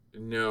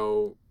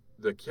 no,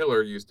 the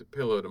killer used a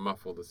pillow to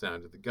muffle the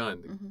sound of the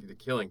gun. The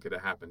killing could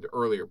have happened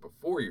earlier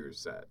before your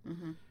set.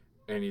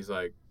 And he's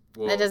like,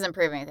 well. That doesn't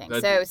prove anything.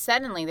 So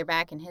suddenly they're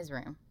back in his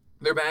room.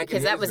 They're back in his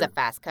room. Because that was a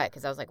fast cut,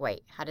 because I was like,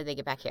 wait, how did they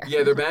get back here?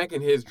 Yeah, they're back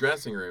in his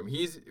dressing room.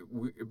 He's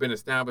been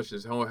established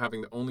as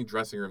having the only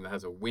dressing room that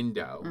has a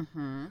window.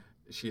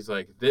 She's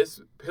like, this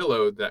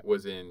pillow that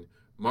was in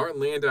Martin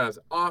Landau's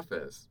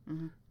office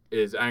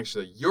is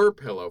actually your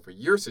pillow for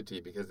your settee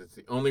because it's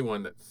the only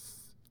one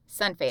that's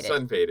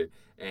sun-faded.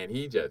 And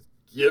he just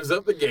gives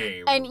up the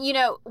game. And,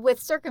 with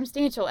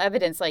circumstantial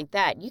evidence like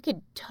that, you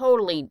could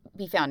totally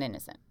be found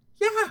innocent.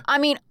 Yeah. I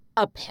mean,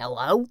 a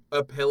pillow?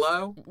 A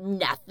pillow?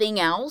 Nothing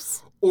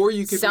else? Or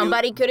you could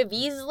Somebody could have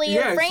easily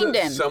framed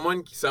him.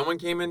 Someone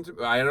came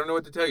into, I don't know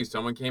what to tell you,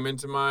 someone came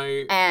into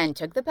my... And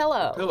took the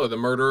pillow. The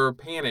murderer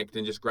panicked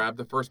and just grabbed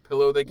the first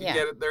pillow they could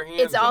get their hands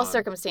on. It's all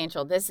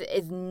circumstantial. This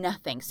is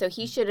nothing. So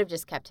he should have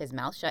just kept his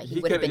mouth shut.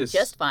 He would have been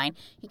just fine.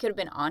 He could have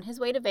been on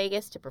his way to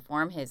Vegas to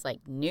perform his,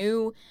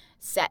 new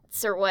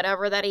sets or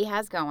whatever that he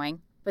has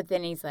going. But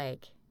then he's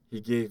like...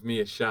 He gave me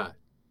a shot.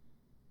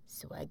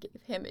 So I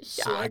gave him a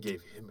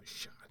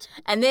shot.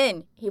 And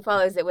then he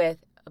follows it with...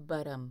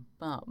 But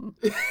bum.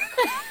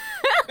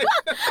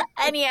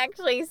 And he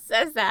actually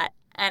says that,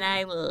 and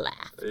I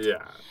laughed.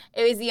 Yeah.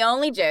 It was the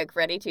only joke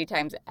Freddy 2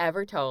 times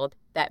ever told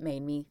that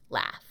made me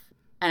laugh.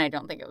 And I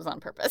don't think it was on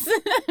purpose.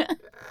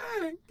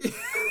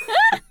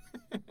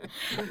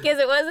 Because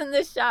it wasn't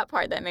the shot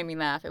part that made me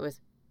laugh. It was,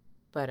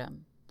 but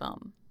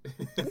bum.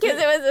 Because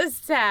it was a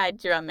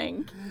sad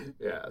drumming.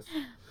 Yes.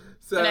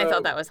 So, and I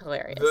thought that was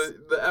hilarious.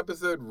 The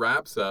episode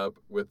wraps up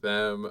with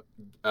them,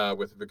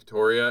 with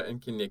Victoria and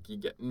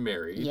Kenickie getting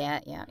married. Yeah.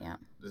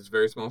 This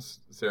very small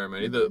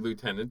ceremony. The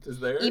lieutenant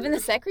is there. Even the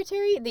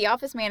secretary, the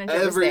office manager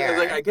was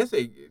there. I guess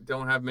they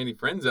don't have many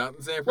friends out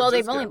in San Francisco. Well,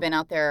 they've only been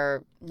out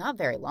there not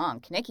very long.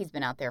 Kenickie's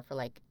been out there for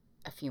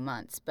a few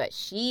months, but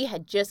she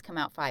had just come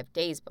out 5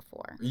 days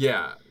before.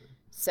 Yeah.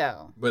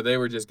 So. But they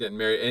were just getting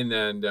married,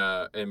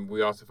 and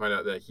we also find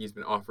out that he's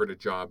been offered a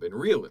job in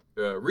real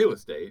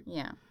estate.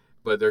 Yeah.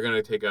 But they're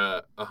going to take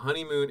a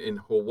honeymoon in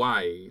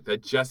Hawaii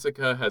that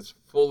Jessica has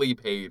fully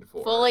paid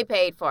for.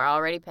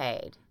 Already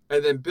paid.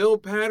 And then Bill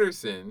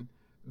Patterson,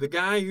 the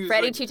guy who's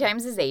Freddy 2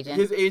 times his agent.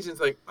 His agent's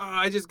like,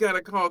 I just got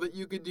a call that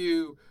you could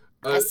do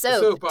a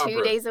soap opera.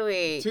 2 days a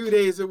week. 2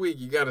 days a week.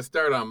 You got to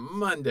start on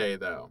Monday,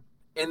 though.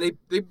 And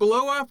they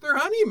blow off their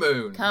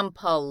honeymoon.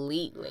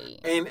 Completely.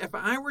 And if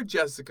I were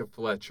Jessica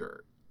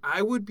Fletcher,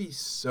 I would be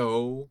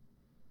so...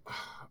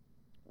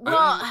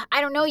 Well,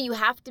 I don't know. You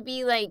have to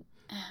be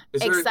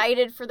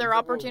excited for their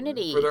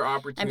opportunity.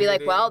 And be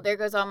like, well, there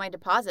goes all my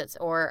deposits,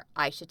 or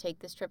I should take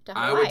this trip to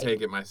Hawaii. I would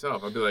take it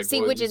myself. I'd be like,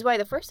 which is why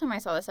the first time I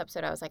saw this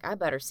episode, I was like, I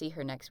better see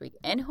her next week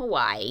in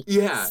Hawaii.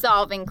 Yeah.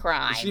 Solving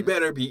crime. She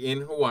better be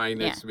in Hawaii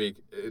next week,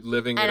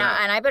 living it up.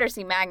 And I better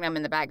see Magnum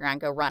in the background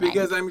go running.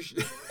 Because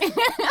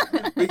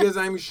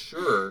I'm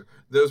sure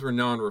those were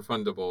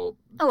non-refundable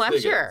I'm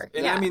sure.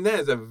 And I mean, that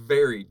is a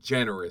very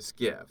generous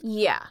gift.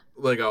 Yeah.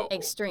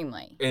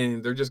 Extremely.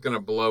 And they're just going to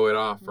blow it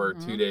off for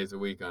 2 days a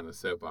week on a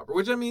soap opera,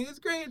 which, I mean, it's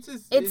great.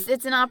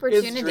 It's an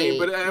opportunity. It's dream,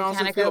 but I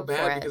also feel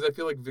bad because I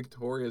feel like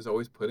Victoria is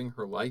always putting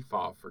her life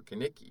off for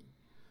Kenickie.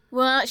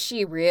 Well,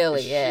 she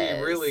really is.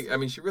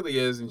 She really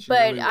is. And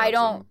but I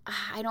don't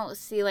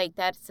see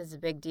that's as a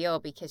big deal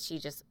because she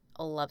just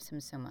loves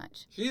him so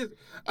much. She's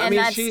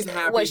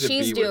happy what to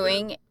she's be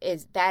doing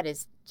with him.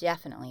 is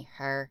definitely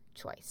her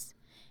choice.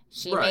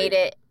 She made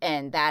it,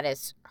 and that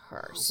is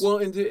hers. Well,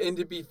 and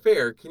to be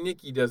fair,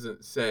 Kenickie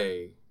doesn't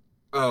say,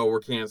 "Oh, we're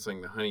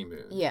canceling the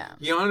honeymoon." Yeah.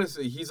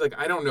 He's like,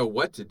 "I don't know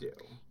what to do."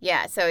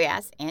 Yeah. So he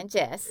asks Aunt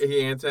Jess.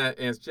 He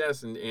asks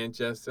Jess, and Aunt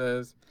Jess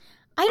says,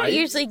 I don't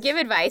usually give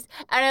advice,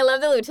 and I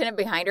love the lieutenant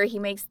behind her. He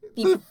makes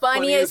the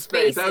funniest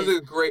faces. That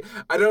was great.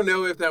 I don't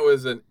know if that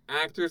was an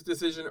actor's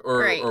decision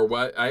or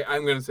what.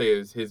 I'm going to say it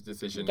was his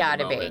decision.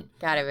 Gotta be. And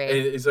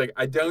it's like,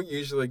 I don't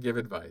usually give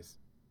advice,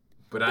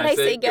 But I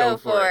say go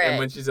for it. it. And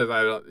when she says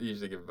I don't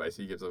usually give advice,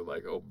 he gives her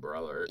like, oh,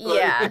 brother.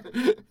 Yeah.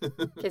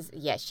 Because,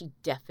 she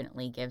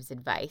definitely gives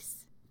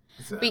advice.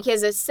 So.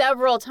 Because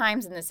several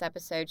times in this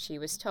episode, she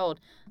was told,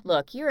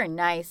 look, you're a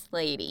nice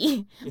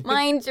lady.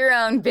 Mind your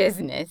own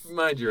business.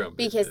 Mind your own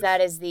business. Because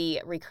that is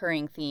the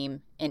recurring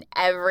theme in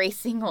every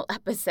single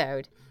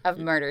episode of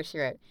Murder, She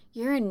Wrote.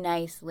 You're a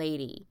nice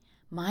lady.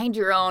 Mind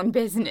your own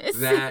business.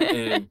 That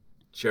and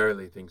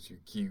Charlie thinks you're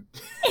cute.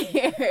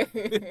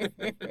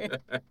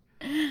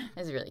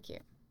 That's really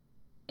cute.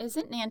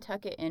 Isn't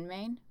Nantucket in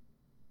Maine?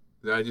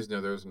 I just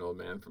know there was an old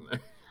man from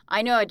there.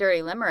 I know a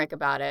dirty limerick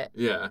about it.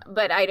 Yeah.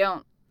 But I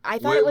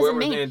thought it was in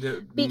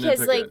Maine. Because,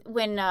 Nantucket?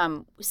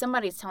 when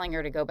somebody's telling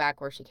her to go back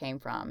where she came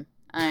from.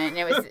 And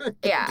it was,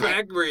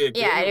 back where you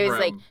came and it was from.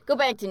 like, go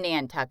back to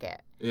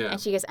Nantucket. Yeah. And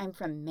she goes, I'm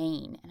from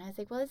Maine. And I was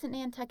like, well, isn't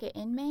Nantucket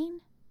in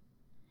Maine?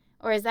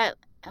 Or is that,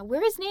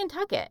 where is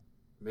Nantucket?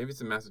 Maybe it's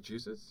in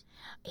Massachusetts?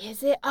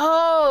 Is it?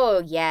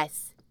 Oh,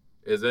 yes.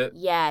 Is it?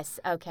 Yes.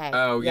 Okay.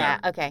 Oh, yeah.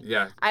 Okay.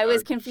 Yeah. I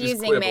was she's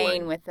confusing quibbling.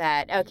 Maine with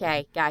that.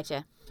 Okay.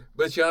 Gotcha.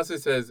 But she also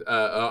says,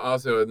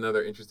 also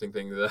another interesting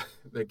thing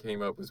that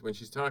came up was when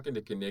she's talking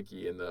to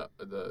Kaneki in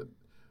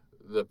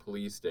the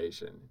police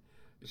station.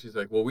 She's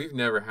like, well, we've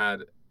never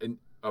had,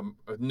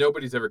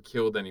 nobody's ever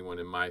killed anyone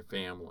in my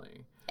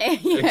family.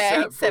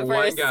 Except for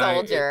one a guy,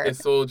 soldier. a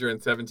soldier in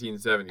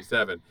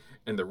 1777,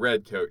 and the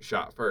redcoat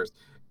shot first.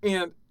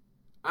 And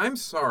I'm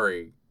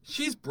sorry,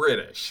 she's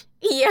British.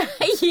 Yeah.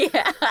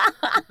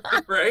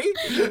 Right?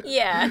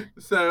 Yeah.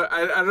 So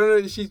I don't know,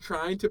 is she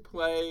trying to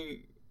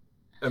play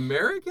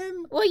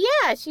American? Well,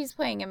 yeah, she's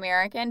playing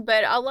American,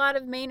 but a lot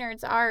of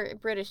Maynards are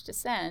British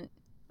descent.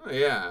 Oh,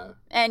 yeah.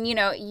 And, you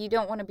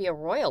don't want to be a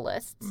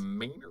royalist.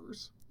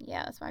 Mainers?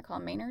 Yeah, that's why I call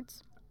them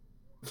Maynards.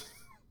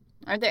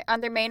 Are there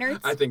Maynards?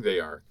 I think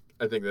they are.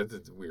 I think that's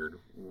a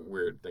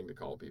weird thing to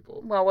call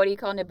people. Well, what do you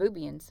call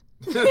Naboobians?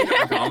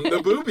 Call them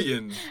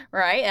Naboobians.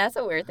 Right? That's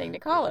a weird thing to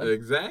call them.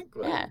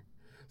 Exactly. Yeah.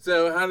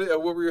 So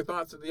what were your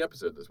thoughts of the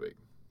episode this week?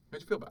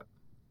 How'd you feel about it?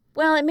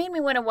 Well, it made me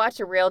want to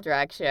watch a real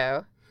drag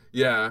show.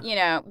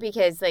 Yeah.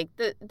 Because,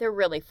 they're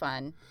really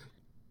fun.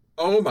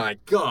 Oh, my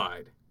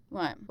God.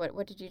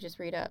 What did you just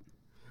read up?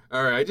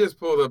 All right, I just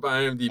pulled up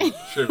IMDb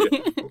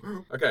trivia.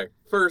 Okay,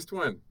 first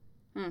one.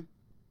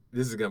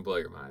 This is going to blow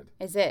your mind.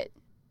 Is it?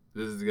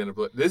 This is going to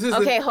blow... This is...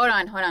 Okay, hold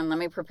on. Let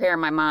me prepare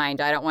my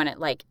mind. I don't want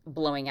it,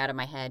 blowing out of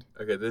my head.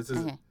 Okay, this is...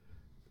 Okay.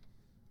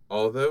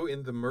 Although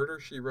in the Murder,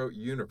 She Wrote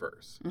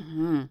universe,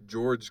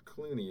 George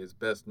Clooney is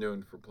best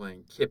known for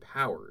playing Kip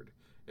Howard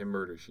in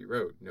Murder, She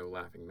Wrote, No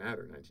Laughing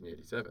Matter,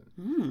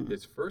 1987.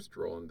 His first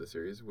role in the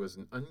series was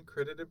an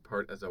uncredited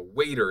part as a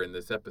waiter in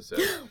this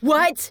episode.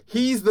 What?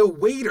 He's the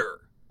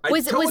waiter.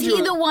 Was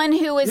he the one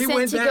who was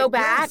sent to go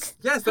back?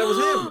 Yes, that was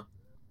him.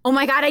 Oh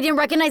my God, I didn't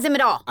recognize him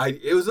at all.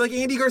 It was like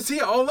Andy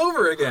Garcia all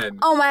over again.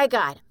 Oh my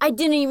God, I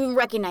didn't even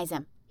recognize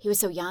him. He was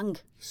so young.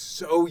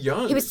 So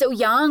young. He was so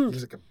young. He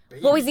was like a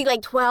baby. What was he,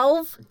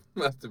 12?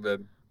 Must have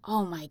been.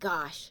 Oh my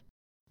gosh.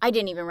 I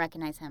didn't even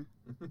recognize him.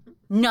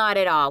 Not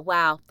at all.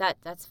 Wow,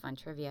 that's fun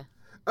trivia.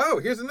 Oh,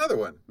 here's another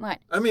one. What?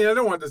 I mean, I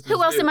don't want this to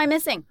Who else am I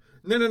missing?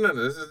 No.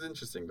 This is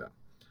interesting, though.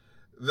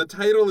 The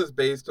title is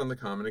based on the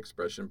common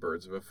expression,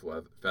 birds of a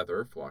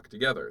feather flock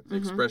together. The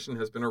expression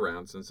has been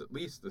around since at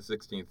least the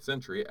 16th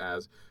century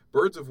as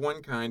birds of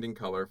one kind and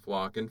color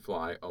flock and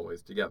fly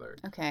always together.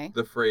 Okay.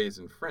 The phrase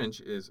in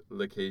French is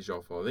Le Quai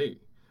Jean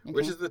Folie,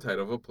 which is the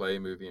title of a play,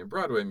 movie, and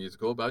Broadway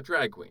musical about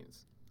drag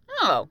queens.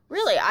 Oh,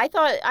 really? I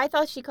thought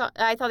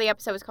the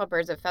episode was called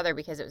Birds of Feather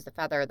because it was the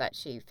feather that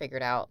she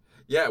figured out.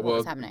 Yeah, what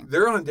was happening.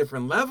 They're on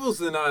different levels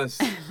than us.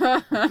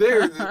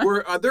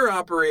 They're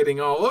operating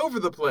all over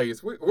the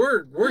place.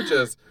 We're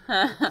just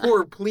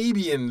poor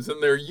plebeians in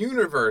their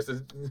universe.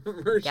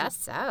 Guess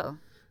so.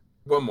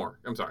 One more.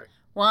 I'm sorry.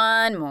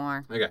 One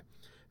more. Okay,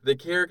 the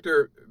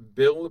character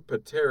Bill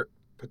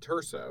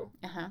Paterso.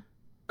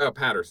 Oh,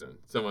 Patterson.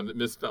 Someone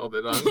misspelled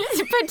it on.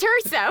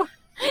 Paterso.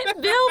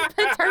 Bill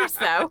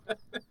Paterso.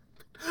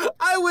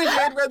 I wish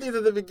I'd read these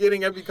at the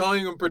beginning. I'd be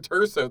calling him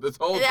Paterso this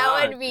whole time.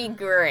 That would be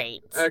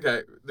great.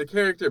 Okay, the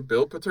character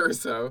Bill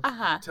Paterso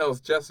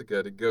tells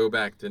Jessica to go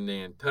back to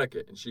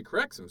Nantucket, and she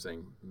corrects him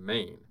saying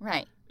Maine.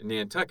 Right.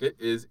 Nantucket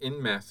is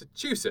in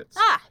Massachusetts.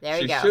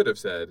 There you go.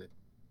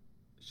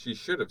 She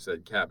should have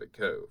said Cabot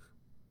Cove.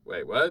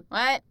 Wait, what?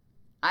 What?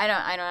 I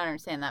don't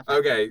understand that.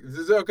 Okay, this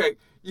is okay.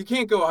 You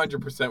can't go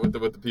 100% with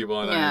what the people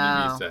on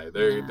IMDb say.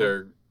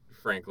 They're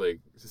frankly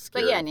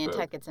scary. But yeah,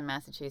 Nantucket's in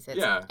Massachusetts.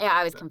 Yeah,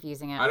 I was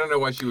confusing it. I don't know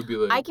why she would be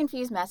like. I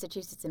confuse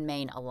Massachusetts and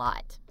Maine a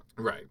lot.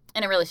 Right.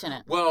 And it really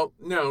shouldn't. Well,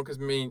 no, because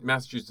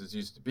Massachusetts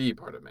used to be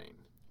part of Maine.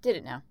 Did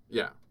it now?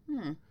 Yeah.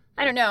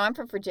 I don't know. I'm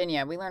from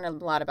Virginia. We learned a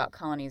lot about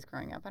colonies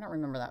growing up. I don't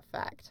remember that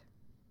fact.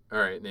 All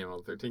right, name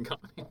all 13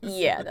 colonies.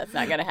 Yeah, that's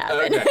not going to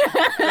happen.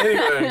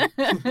 Okay.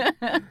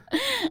 Anyway,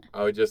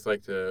 I would just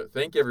like to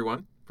thank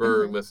everyone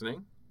for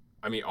listening.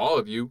 I mean, all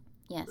of you.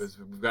 Yes.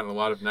 We've gotten a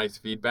lot of nice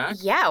feedback.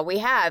 Yeah, we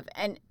have.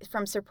 And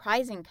from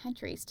surprising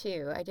countries,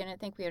 too. I didn't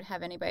think we would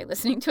have anybody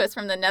listening to us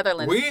from the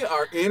Netherlands. We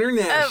are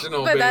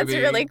international, but baby. That's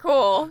really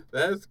cool.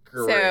 That's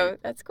great. So,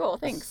 that's cool.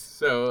 Thanks.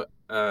 So,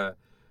 I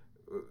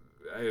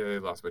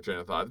lost my train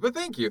of thought. But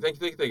thank you.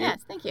 Thank you. Yes,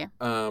 thank you.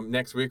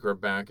 Next week, we're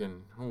back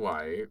in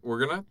Hawaii.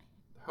 We're going to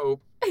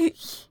hope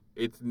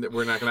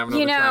we're not going to have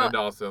another China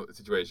doll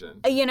situation.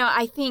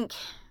 I think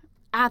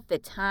at the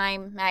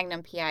time,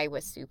 Magnum P.I.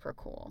 was super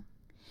cool.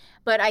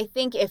 But I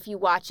think if you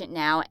watch it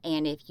now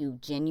and if you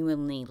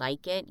genuinely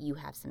like it, you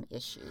have some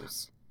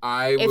issues.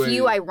 If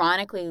you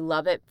ironically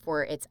love it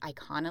for its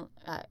iconography.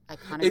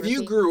 If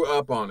you grew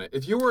up on it,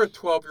 if you were a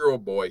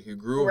 12-year-old boy who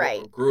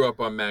grew up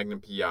on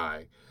Magnum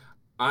P.I.,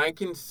 I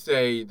can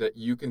say that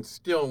you can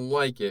still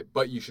like it,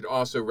 but you should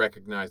also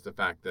recognize the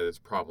fact that it's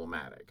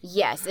problematic.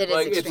 Yes, it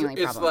is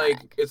extremely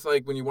problematic. It's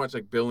like when you watch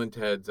like Bill and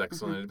Ted's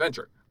Excellent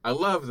Adventure. I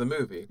love the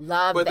movie.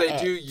 But they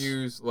do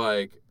use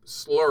like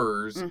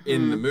slurs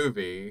in the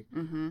movie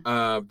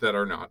that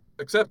are not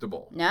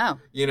acceptable. No.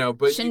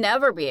 But should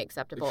never be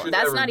acceptable.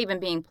 That's not even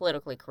being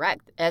politically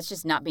correct. That's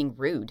just not being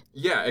rude.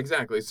 Yeah,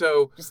 exactly.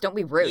 So just don't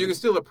be rude. You can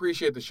still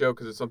appreciate the show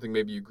because it's something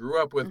maybe you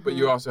grew up with, but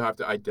you also have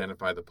to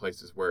identify the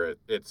places where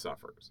it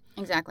suffers.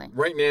 Exactly.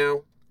 Right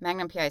now,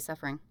 Magnum P.I. is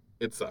suffering.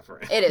 It's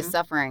suffering. It is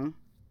suffering.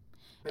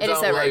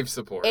 It's on life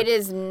support. It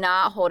is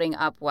not holding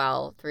up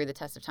well through the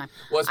test of time.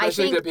 Well,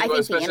 especially to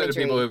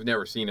people who've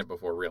never seen it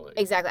before, really.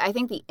 Exactly. I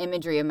think the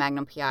imagery of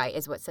Magnum P.I.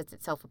 is what sets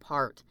itself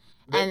apart,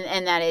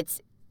 and that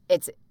it's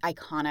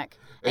iconic,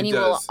 and you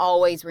will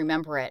always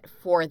remember it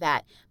for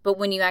that. But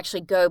when you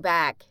actually go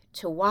back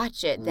to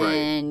watch it,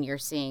 then you're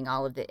seeing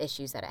all of the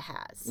issues that it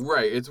has.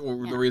 Right. It's the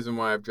reason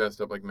why I've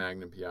dressed up like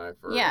Magnum P.I.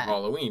 for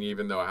Halloween,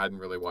 even though I hadn't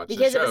really watched the show.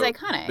 Because it was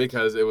iconic.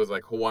 Because it was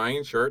like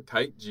Hawaiian shirt,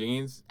 tight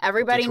jeans.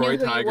 Everybody Detroit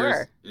knew who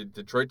Tigers, you were.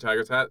 Detroit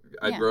Tigers hat.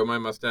 I grow my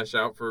mustache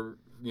out for.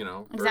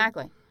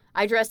 Exactly.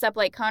 I dressed up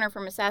like Connor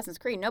from Assassin's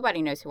Creed.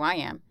 Nobody knows who I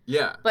am.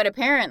 Yeah. But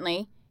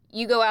apparently,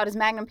 you go out as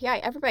Magnum P.I.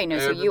 Everybody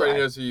knows who you are. Everybody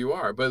knows who you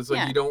are. But it's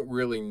like you don't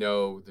really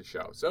know the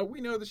show. So we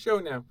know the show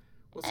now.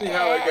 We'll see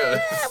how it goes.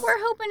 We're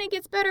hoping it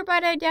gets better,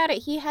 but I doubt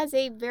it. He has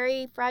a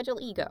very fragile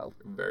ego.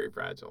 Very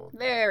fragile.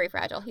 Very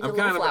fragile. He's a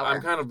little flower. I'm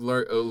kind of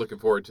looking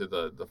forward to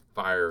the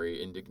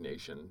fiery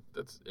indignation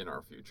that's in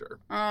our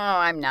future. Oh,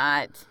 I'm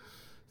not.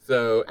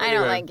 So anyway, I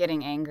don't like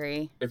getting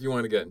angry. If you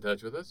want to get in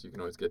touch with us, you can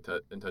always get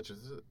in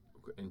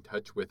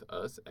touch with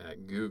us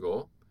at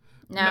Google.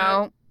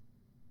 No,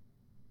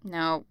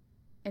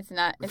 it's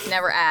not. It's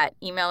never at.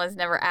 Email is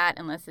never at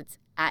unless it's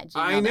at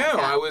gmail.com. I know.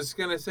 I was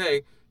gonna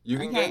say. You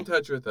can get in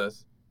touch with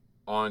us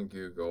on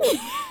Google.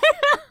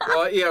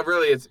 Well, yeah,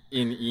 really, it's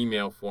in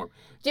email form.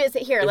 Just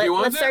here,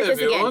 let's start this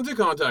again. If you want to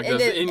contact us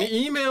in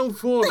email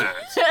format.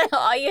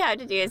 All you have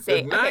to do is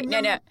say,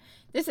 no.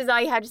 This is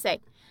all you have to say.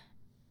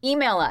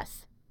 Email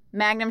us,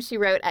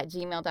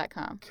 magnumshewrote@gmail.com.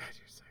 God,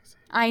 you're sexy.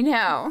 I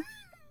know.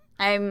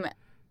 I'm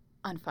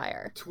on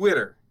fire.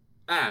 Twitter,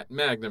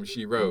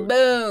 @magnumshewrote.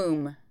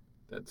 Boom.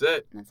 That's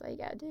it. That's all you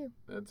got to do.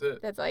 That's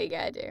it. That's all you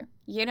got to do.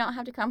 You don't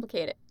have to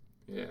complicate it.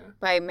 Yeah.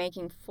 By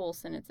making full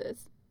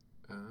sentences.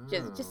 Oh.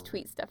 Just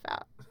tweet stuff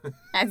out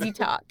as you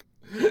talk.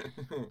 You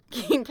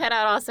can cut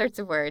out all sorts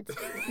of words.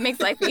 It makes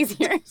life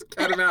easier. Just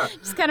cut them out.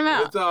 Just cut them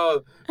out.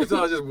 It's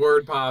all just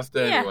word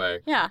pasta anyway.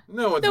 Yeah.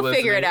 No one's They'll listening.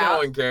 Figure it out. No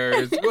one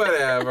cares.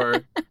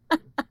 Whatever.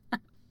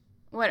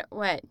 What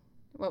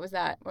was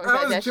that? What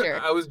was that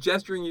gesture? I was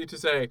gesturing you to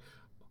say,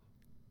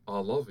 I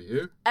love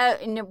you.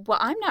 No, well,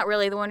 I'm not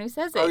really the one who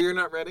says it. Oh, you're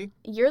not ready?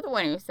 You're the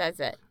one who says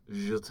it.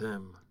 Je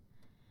t'aime.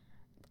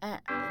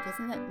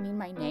 Doesn't that mean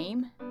my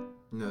name?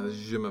 No,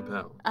 je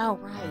m'appelle. Oh,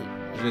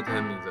 right. Je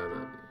t'aime means I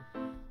love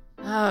you.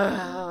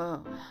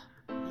 Oh,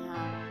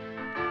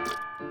 yeah.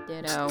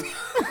 Ditto.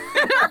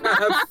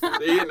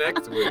 See you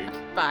next week.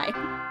 Bye.